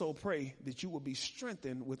 we also pray that you will be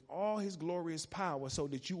strengthened with all his glorious power so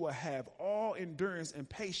that you will have all endurance and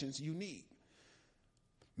patience you need.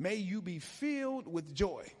 May you be filled with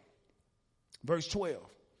joy. Verse 12.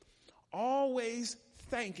 Always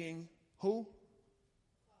thanking who?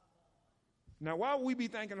 Now, why would we be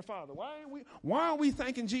thanking the Father? Why aren't we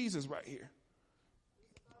thanking Jesus right here?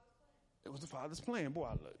 It was the Father's plan. Boy,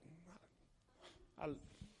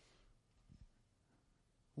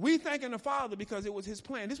 we thanking the Father because it was his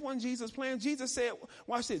plan. This wasn't Jesus' plan. Jesus said,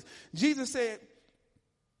 watch this. Jesus said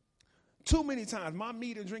too many times, my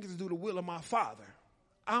meat and drink is to do the will of my Father.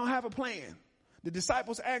 I don't have a plan. The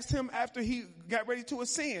disciples asked him after he got ready to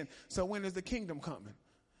ascend, so when is the kingdom coming?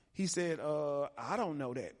 He said, I don't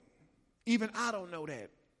know that. Even I don't know that.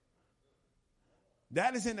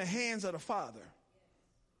 That is in the hands of the Father.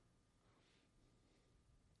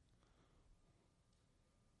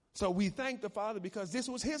 So we thank the Father because this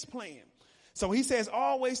was his plan. So he says,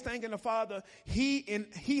 always thanking the Father. He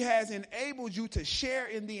has enabled you to share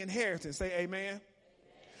in the inheritance. Say amen. Amen.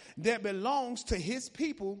 That belongs to his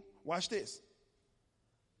people. Watch this.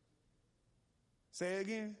 Say it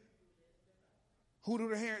again. Who do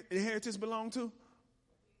the inheritance belong to?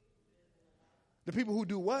 The people who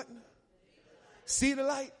do what? See the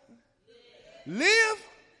light. Live.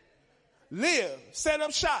 Set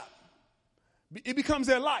up shop. It becomes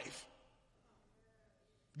their life.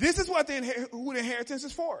 This is what who the inheritance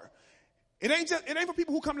is for. It ain't for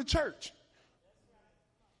people who come to church.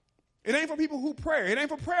 It ain't for people who pray. It ain't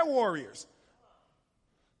for prayer warriors.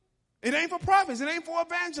 It ain't for prophets. It ain't for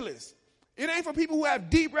evangelists. It ain't for people who have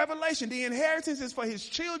deep revelation. The inheritance is for his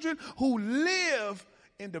children who live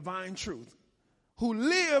in divine truth, who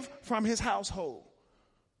live from his household.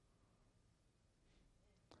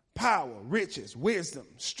 Power, riches, wisdom,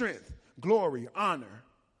 strength, glory, honor,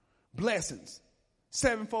 blessings,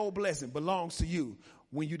 sevenfold blessing belongs to you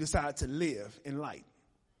when you decide to live in light.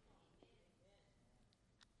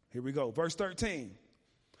 Here we go. Verse 13.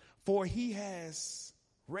 For he has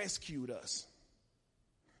rescued us.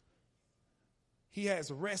 He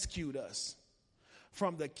has rescued us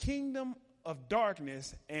from the kingdom of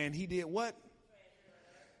darkness. And he did what?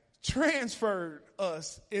 Transferred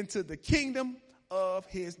us into the kingdom of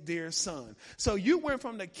his dear son. So you went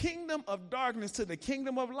from the kingdom of darkness to the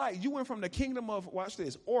kingdom of light. You went from the kingdom of, watch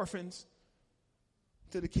this, orphans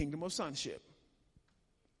to the kingdom of sonship.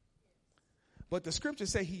 But the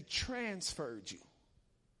scriptures say he transferred you.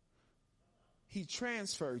 He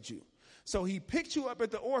transferred you. So he picked you up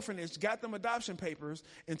at the orphanage, got them adoption papers,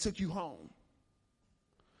 and took you home.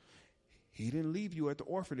 He didn't leave you at the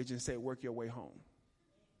orphanage and say, work your way home.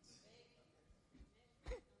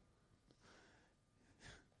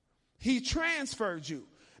 He transferred you.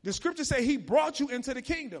 The scriptures say he brought you into the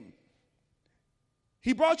kingdom.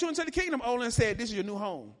 He brought you into the kingdom, Ola, and said, this is your new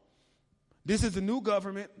home. This is the new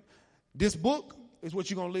government. This book is what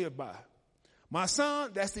you're going to live by. My son,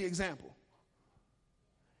 that's the example.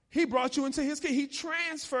 He brought you into his kingdom. He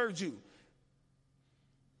transferred you.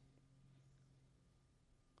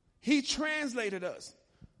 He translated us.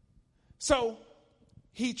 So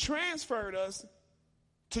He transferred us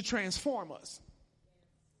to transform us.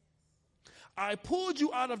 I pulled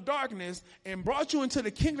you out of darkness and brought you into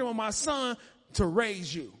the kingdom of my son to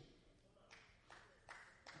raise you.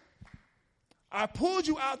 I pulled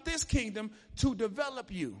you out this kingdom to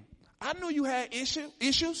develop you. I knew you had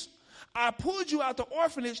issues. I pulled you out the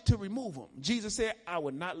orphanage to remove them. Jesus said, I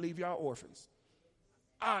would not leave y'all orphans.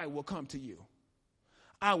 I will come to you.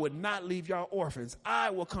 I would not leave y'all orphans.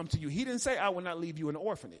 I will come to you. He didn't say I will not leave you in an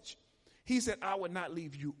orphanage. He said, I would not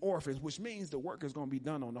leave you orphans, which means the work is going to be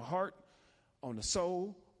done on the heart, on the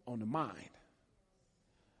soul, on the mind.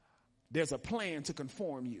 There's a plan to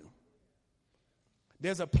conform you.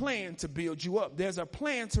 There's a plan to build you up. There's a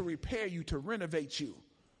plan to repair you, to renovate you.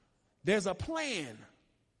 There's a plan.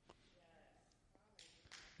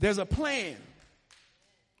 There's a plan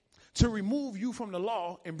to remove you from the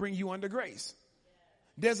law and bring you under grace.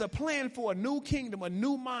 There's a plan for a new kingdom, a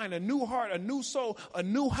new mind, a new heart, a new soul, a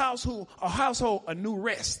new household, a new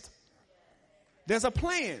rest. There's a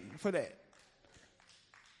plan for that.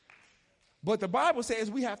 But the Bible says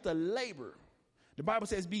we have to labor. The Bible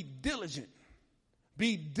says be diligent.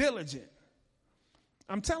 Be diligent.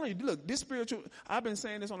 I'm telling you, look, this spiritual, I've been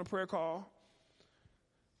saying this on a prayer call.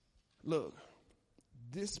 Look,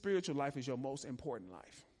 this spiritual life is your most important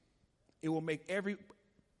life. It will make every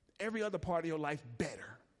other part of your life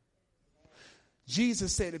better.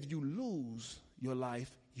 Jesus said if you lose your life,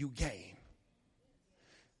 you gain.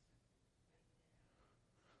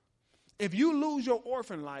 If you lose your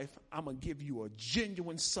orphan life, I'm going to give you a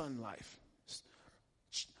genuine son life.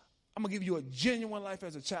 I'm going to give you a genuine life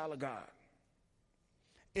as a child of God.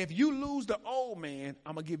 If you lose the old man,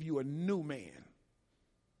 I'm going to give you a new man.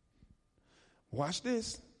 Watch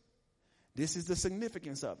this. This is the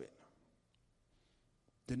significance of it.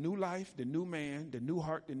 The new life, the new man, the new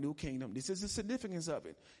heart, the new kingdom. This is the significance of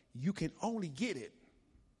it. You can only get it,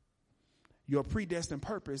 your predestined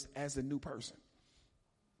purpose, as a new person.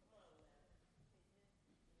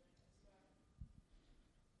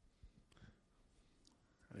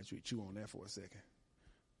 I'll let you chew on that for a second.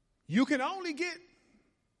 You can only get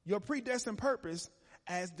your predestined purpose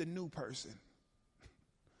as the new person.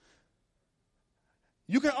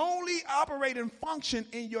 You can only operate and function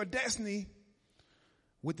in your destiny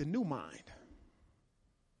with the new mind.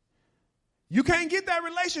 You can't get that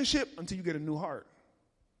relationship until you get a new heart,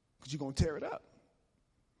 because you're going to tear it up.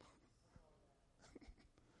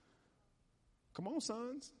 Come on,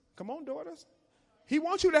 sons. Come on, daughters. He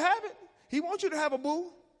wants you to have it. He wants you to have a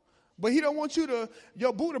boo, but he don't want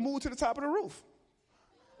your boo to move to the top of the roof.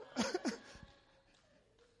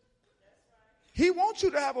 He wants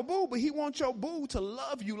you to have a boo, but he wants your boo to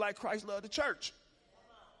love you like Christ loved the church.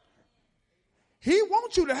 He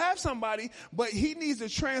wants you to have somebody, but he needs to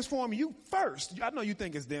transform you first. I know you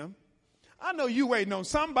think it's them. I know you waiting on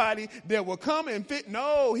somebody that will come and fit.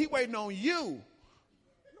 No, he waiting on you.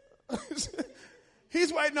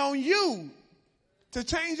 He's waiting on you to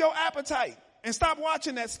change your appetite and stop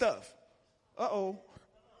watching that stuff. Uh-oh.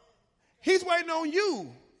 He's waiting on you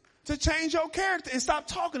to change your character and stop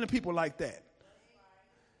talking to people like that.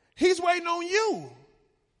 He's waiting on you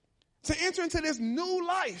to enter into this new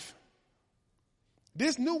life,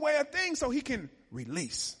 this new way of things, so he can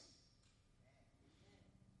release,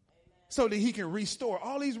 so that he can restore.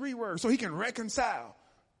 All these rewords, so he can reconcile.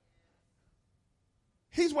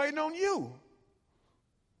 He's waiting on you.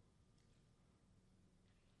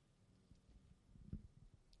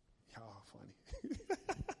 Y'all funny.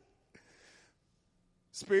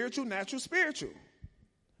 Spiritual, natural, spiritual.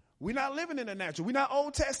 We're not living in the natural. We're not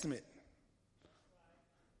Old Testament.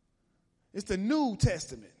 It's the New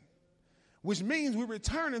Testament, which means we're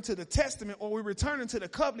returning to the testament, or we're returning to the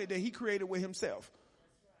covenant that he created with himself.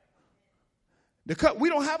 We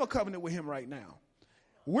don't have a covenant with him right now.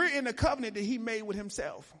 We're in the covenant that he made with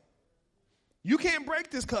himself. You can't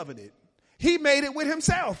break this covenant. He made it with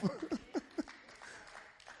himself.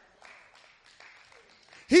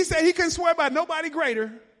 He said he couldn't swear by nobody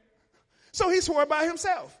greater, so he swore by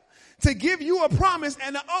himself to give you a promise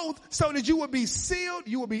and an oath so that you will be sealed,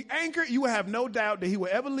 you will be anchored, you will have no doubt that he will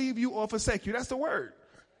ever leave you or forsake you. That's the word.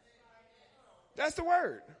 That's the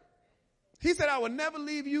word. He said, I will never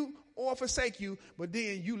leave you or forsake you, but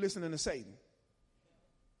then you listening to Satan.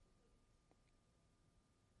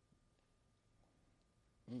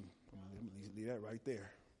 Let me leave that right there.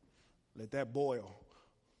 Let that boil.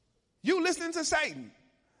 You listening to Satan,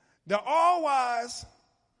 the all-wise,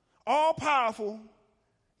 all-powerful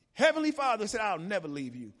Heavenly Father said, I'll never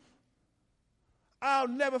leave you. I'll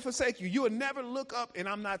never forsake you. You will never look up and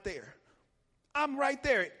I'm not there. I'm right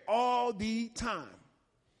there all the time.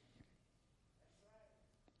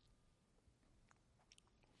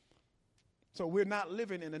 So we're not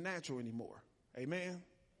living in the natural anymore. Amen?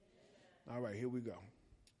 All right, here we go.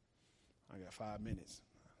 I got 5 minutes.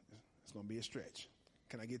 It's going to be a stretch.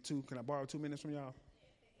 Can I get 2? Can I borrow 2 minutes from y'all?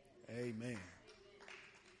 Amen.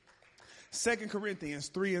 2 Corinthians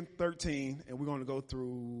 3 and 13, and we're going to go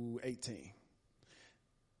through 18.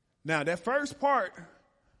 Now, that first part,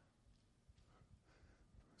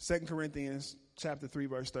 2 Corinthians chapter 3,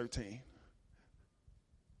 verse 13.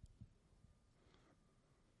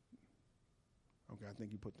 Okay, I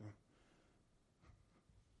think you put the...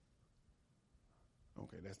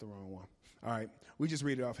 Okay, that's the wrong one. All right, we just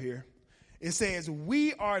read it off here. It says,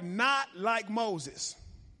 we are not like Moses.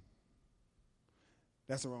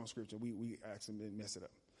 That's the wrong scripture. We actually messed it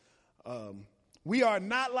up. We are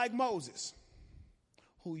not like Moses,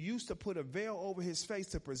 who used to put a veil over his face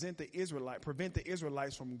to prevent the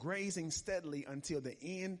Israelites from grazing steadily until the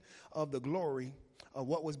end of the glory of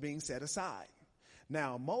what was being set aside.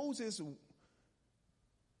 Now, Moses,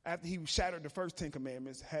 after he shattered the first 10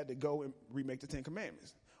 commandments, had to go and remake the 10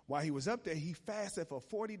 commandments. While he was up there, he fasted for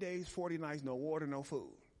 40 days, 40 nights, no water, no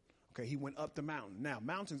food. Okay, he went up the mountain. Now,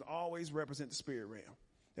 mountains always represent the spirit realm.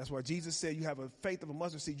 That's why Jesus said you have a faith of a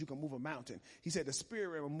mustard seed, you can move a mountain. He said the spirit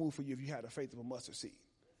realm will move for you if you had a faith of a mustard seed.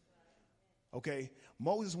 Okay,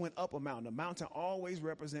 Moses went up a mountain. The mountain always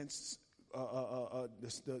represents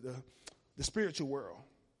the spiritual world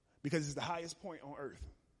because it's the highest point on earth.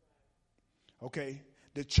 Okay,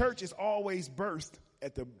 the church is always birthed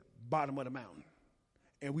at the bottom of the mountain,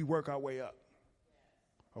 and we work our way up.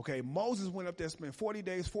 Okay, Moses went up there, spent 40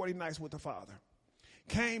 days, 40 nights with the Father.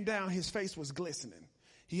 Came down, his face was glistening.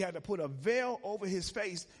 He had to put a veil over his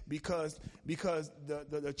face because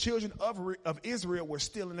the children of Israel were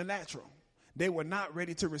still in the natural. They were not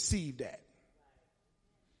ready to receive that.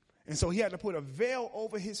 And so he had to put a veil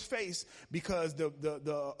over his face because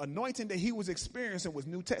the anointing that he was experiencing was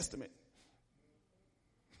New Testament.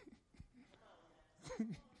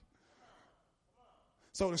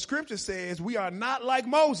 So the scripture says we are not like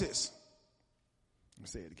Moses. Let me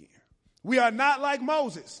say it again. We are not like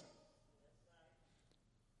Moses,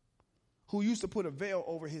 who used to put a veil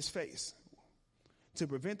over his face to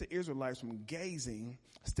prevent the Israelites from gazing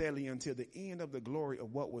steadily until the end of the glory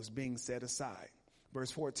of what was being set aside.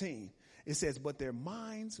 Verse 14, it says, but their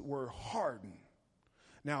minds were hardened.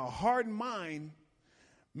 Now, a hardened mind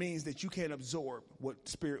means that you can't absorb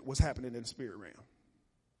what's happening in the spirit realm.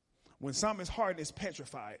 When something is hardened, it's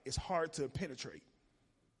petrified. It's hard to penetrate.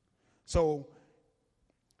 So,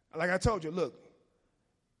 like I told you, look,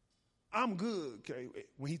 I'm good, okay,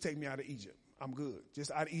 when he take me out of Egypt. I'm good. Just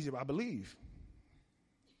out of Egypt, I believe.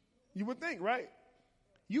 You would think, right?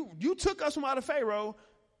 You took us from out of Pharaoh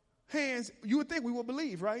hands. You would think we would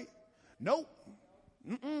believe, right? Nope.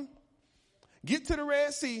 Mm-mm. Get to the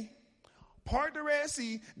Red Sea, part the Red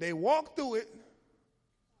Sea. They walk through it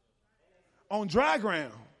on dry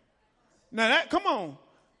ground. Now come on.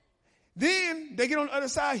 Then they get on the other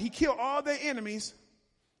side. He killed all their enemies,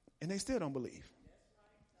 and they still don't believe.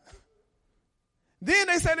 Then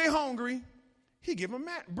they say they're hungry. He give them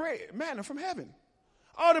bread, manna from heaven.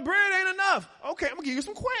 Oh, the bread ain't enough. Okay, I'm going to give you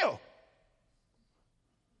some quail.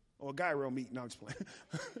 Or gyro meat. No, I'm just playing.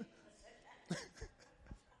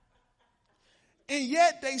 And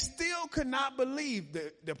yet they still could not believe.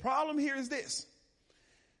 The problem here is this.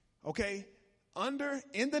 Okay,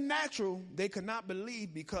 in the natural, they could not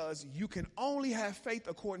believe because you can only have faith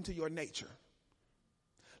according to your nature.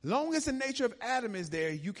 Long as the nature of Adam is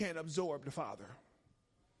there, you can't absorb the Father.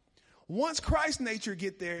 Once Christ's nature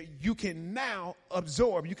get there, you can now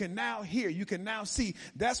absorb, you can now hear, you can now see.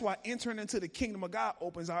 That's why entering into the kingdom of God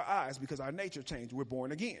opens our eyes because our nature changed. We're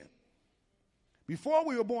born again. Before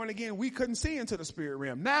we were born again, we couldn't see into the spirit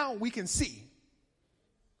realm. Now we can see.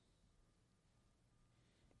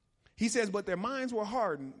 He says, but their minds were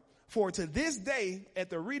hardened, for to this day, at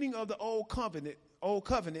the reading of the old covenant,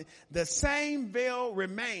 the same veil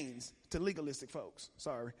remains to legalistic folks.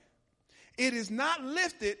 Sorry. It is not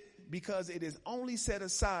lifted because it is only set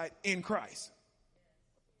aside in Christ.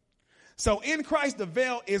 So in Christ, the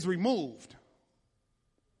veil is removed.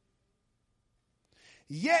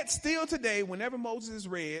 Yet still today, whenever Moses is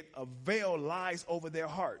read, a veil lies over their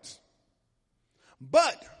hearts.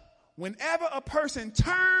 But whenever a person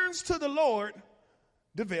turns to the Lord,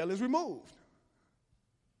 the veil is removed.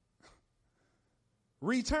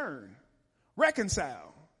 Return,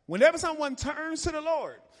 reconcile. Whenever someone turns to the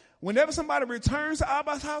Lord, whenever somebody returns to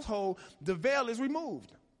Abba's household, the veil is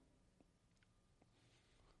removed.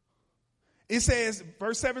 It says,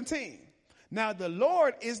 verse 17, now the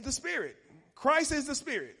Lord is the Spirit. Christ is the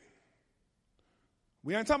Spirit.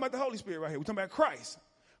 We aren't talking about the Holy Spirit right here. We're talking about Christ.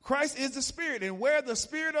 Christ is the Spirit, and where the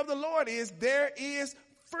Spirit of the Lord is, there is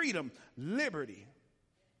freedom, liberty.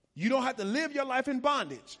 You don't have to live your life in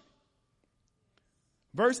bondage.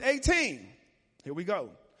 Verse 18, here we go.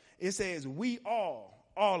 It says, we all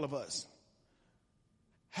of us,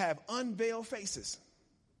 have unveiled faces,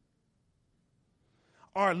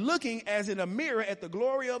 are looking as in a mirror at the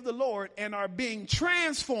glory of the Lord, and are being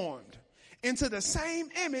transformed into the same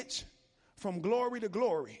image from glory to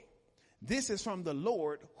glory. This is from the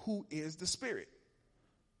Lord, who is the Spirit.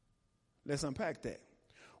 Let's unpack that.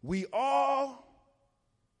 We all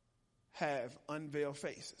have unveiled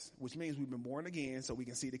faces, which means we've been born again so we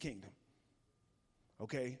can see the kingdom.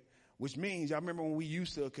 Okay? Which means, y'all remember when we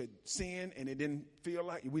used to could sin and it didn't feel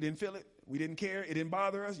like, we didn't feel it, we didn't care, it didn't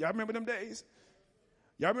bother us? Y'all remember them days?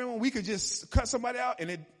 Y'all remember when we could just cut somebody out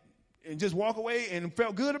and just walk away and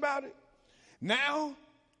felt good about it? Now,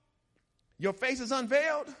 your face is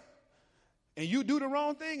unveiled and you do the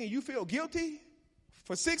wrong thing and you feel guilty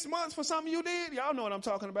for 6 months for something you did. Y'all know what I'm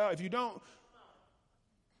talking about. If you don't,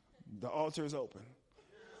 the altar is open.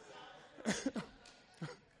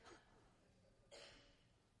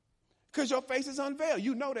 Because your face is unveiled.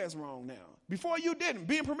 You know that's wrong now. Before you didn't.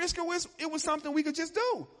 Being promiscuous, it was something we could just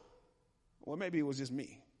do. Well, maybe it was just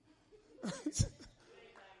me.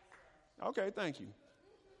 Okay, thank you.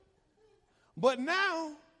 But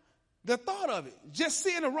now, the thought of it, just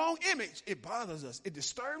seeing the wrong image, it bothers us. It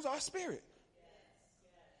disturbs our spirit.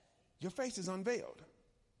 Your face is unveiled.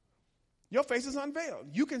 Your face is unveiled.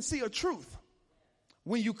 You can see a truth.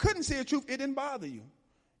 When you couldn't see a truth, it didn't bother you.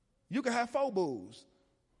 You can have faux boos.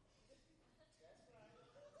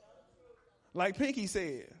 Like Pinky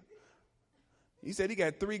said. He said he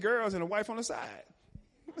got 3 girls and a wife on the side.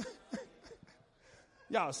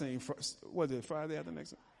 Y'all seen, was it Friday after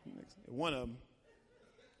next? One of them.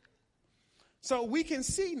 So we can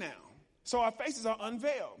see now. So our faces are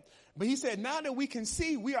unveiled. But he said, now that we can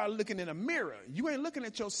see, we are looking in a mirror. You ain't looking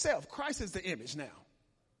at yourself. Christ is the image now.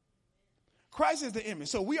 Christ is the image.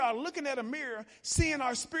 So we are looking at a mirror, seeing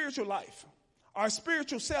our spiritual life, our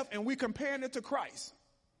spiritual self, and we comparing it to Christ.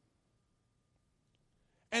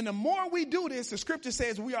 And the more we do this, the scripture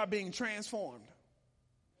says we are being transformed.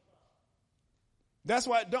 That's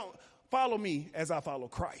why don't follow me as I follow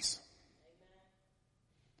Christ.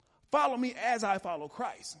 Follow me as I follow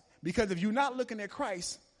Christ. Because if you're not looking at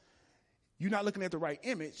Christ, you're not looking at the right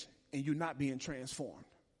image and you're not being transformed.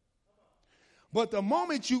 But the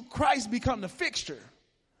moment Christ become the fixture,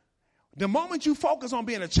 the moment you focus on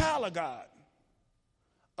being a child of God,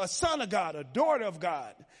 a son of God, a daughter of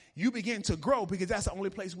God, you begin to grow because that's the only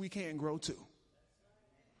place we can grow to.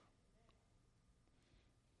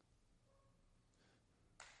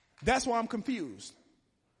 That's why I'm confused.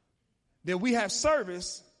 That we have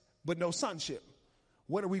service, but no sonship.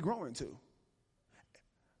 What are we growing to?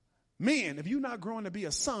 Men, if you're not growing to be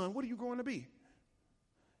a son, what are you growing to be?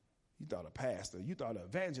 You thought a pastor. You thought an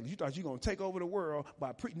evangelist. You thought you're going to take over the world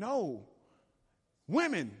by No.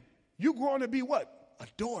 Women, you growing to be what? A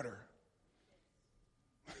daughter.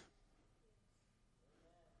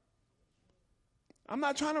 I'm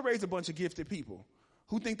not trying to raise a bunch of gifted people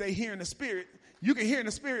who think they hear in the spirit. You can hear in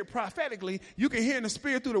the spirit prophetically. You can hear in the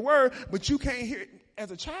spirit through the word, but you can't hear it as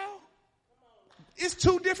a child. It's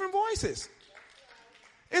 2 different voices.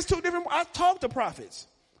 It's 2 different. I've talked to prophets.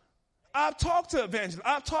 I've talked to evangelists.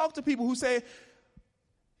 I've talked to people who say,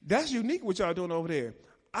 that's unique what y'all doing over there.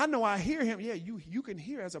 I know I hear him. Yeah, you can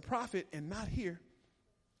hear as a prophet and not hear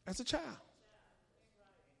as a child.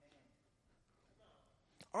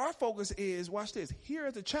 Our focus is, watch this, hear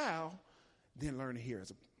as a child, then learn to hear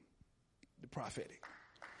as the prophetic.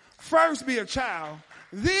 First be a child,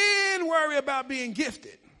 then worry about being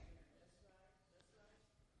gifted.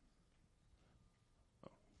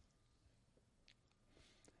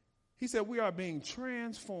 He said we are being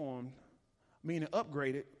transformed, meaning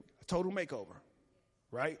upgraded, a total makeover,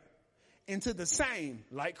 right? Into the same,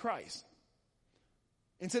 like Christ.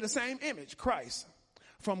 Into the same image, Christ.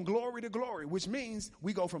 From glory to glory, which means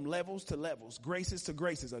we go from levels to levels, graces to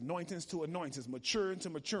graces, anointings to anointings, maturing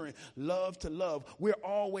to maturing, love to love. We're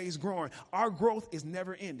always growing. Our growth is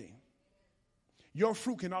never ending. Your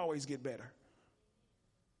fruit can always get better.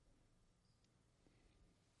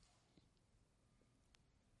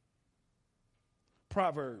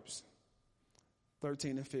 Proverbs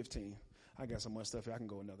 13 and 15. I got so much stuff here. I can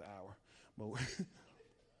go another hour, but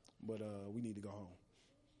we need to go home.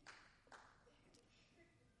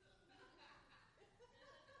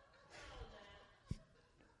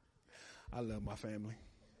 I love my family.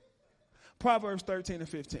 Proverbs 13 and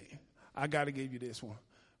 15. I got to give you this one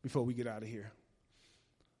before we get out of here.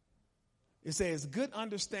 It says, good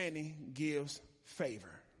understanding gives favor.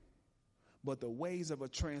 but the ways of a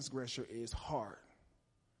transgressor is hard.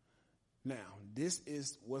 Now, this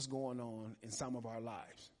is what's going on in some of our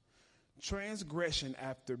lives. Transgression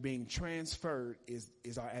after being transferred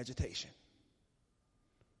is our agitation.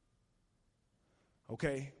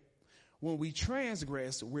 Okay? When we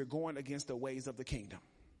transgress, we're going against the ways of the kingdom.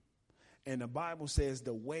 And the Bible says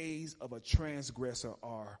the ways of a transgressor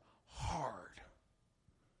are hard.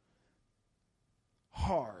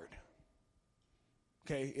 Hard.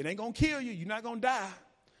 Okay? It ain't going to kill you. You're not going to die.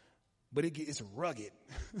 But it's rugged.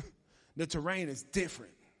 The terrain is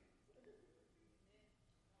different.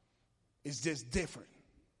 It's just different.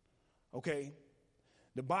 Okay?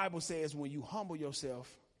 The Bible says when you humble yourself,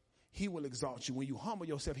 he will exalt you. When you humble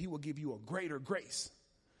yourself, he will give you a greater grace.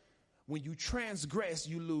 When you transgress,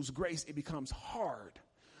 you lose grace. It becomes hard.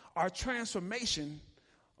 Our transformation,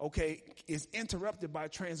 okay, is interrupted by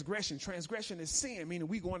transgression. Transgression is sin, meaning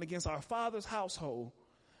we going against our Father's household,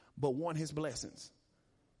 but want his blessings.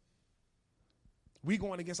 We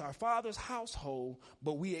going against our Father's household,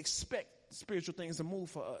 but we expect spiritual things to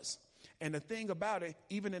move for us. And the thing about it,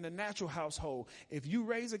 even in a natural household, if you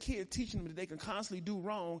raise a kid teaching them that they can constantly do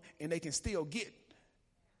wrong and they can still get,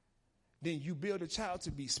 then you build a child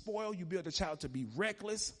to be spoiled, you build a child to be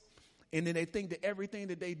reckless, and then they think that everything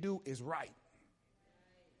that they do is right.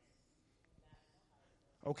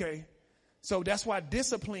 Okay? So that's why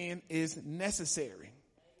discipline is necessary.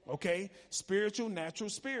 Okay? Spiritual,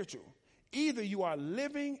 natural, spiritual. Either you are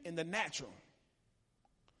living in the natural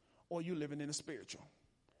or you're living in the spiritual.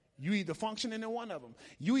 You either functioning in one of them.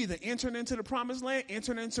 You either entering into the promised land,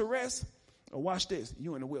 entering into rest, or watch this,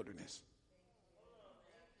 you in the wilderness.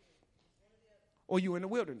 Or you in the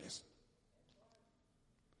wilderness.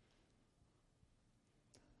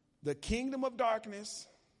 The kingdom of darkness,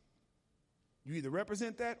 you either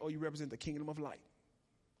represent that or you represent the kingdom of light.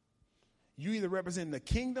 You either represent the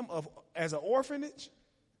kingdom of as an orphanage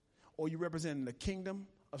or you represent the kingdom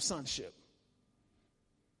of sonship.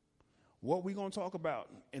 What we're going to talk about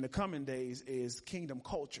in the coming days is kingdom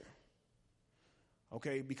culture.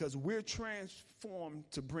 Okay, because we're transformed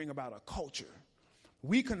to bring about a culture.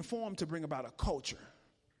 We conform to bring about a culture.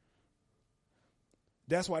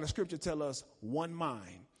 That's why the scripture tells us one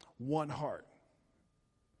mind, one heart.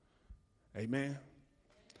 Amen.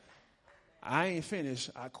 I ain't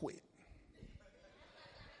finished, I quit.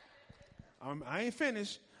 I ain't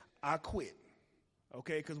finished, I quit.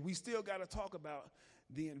 Okay, because we still got to talk about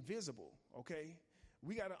the invisible, okay?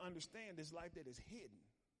 We got to understand this life that is hidden.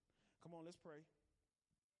 Come on, let's pray.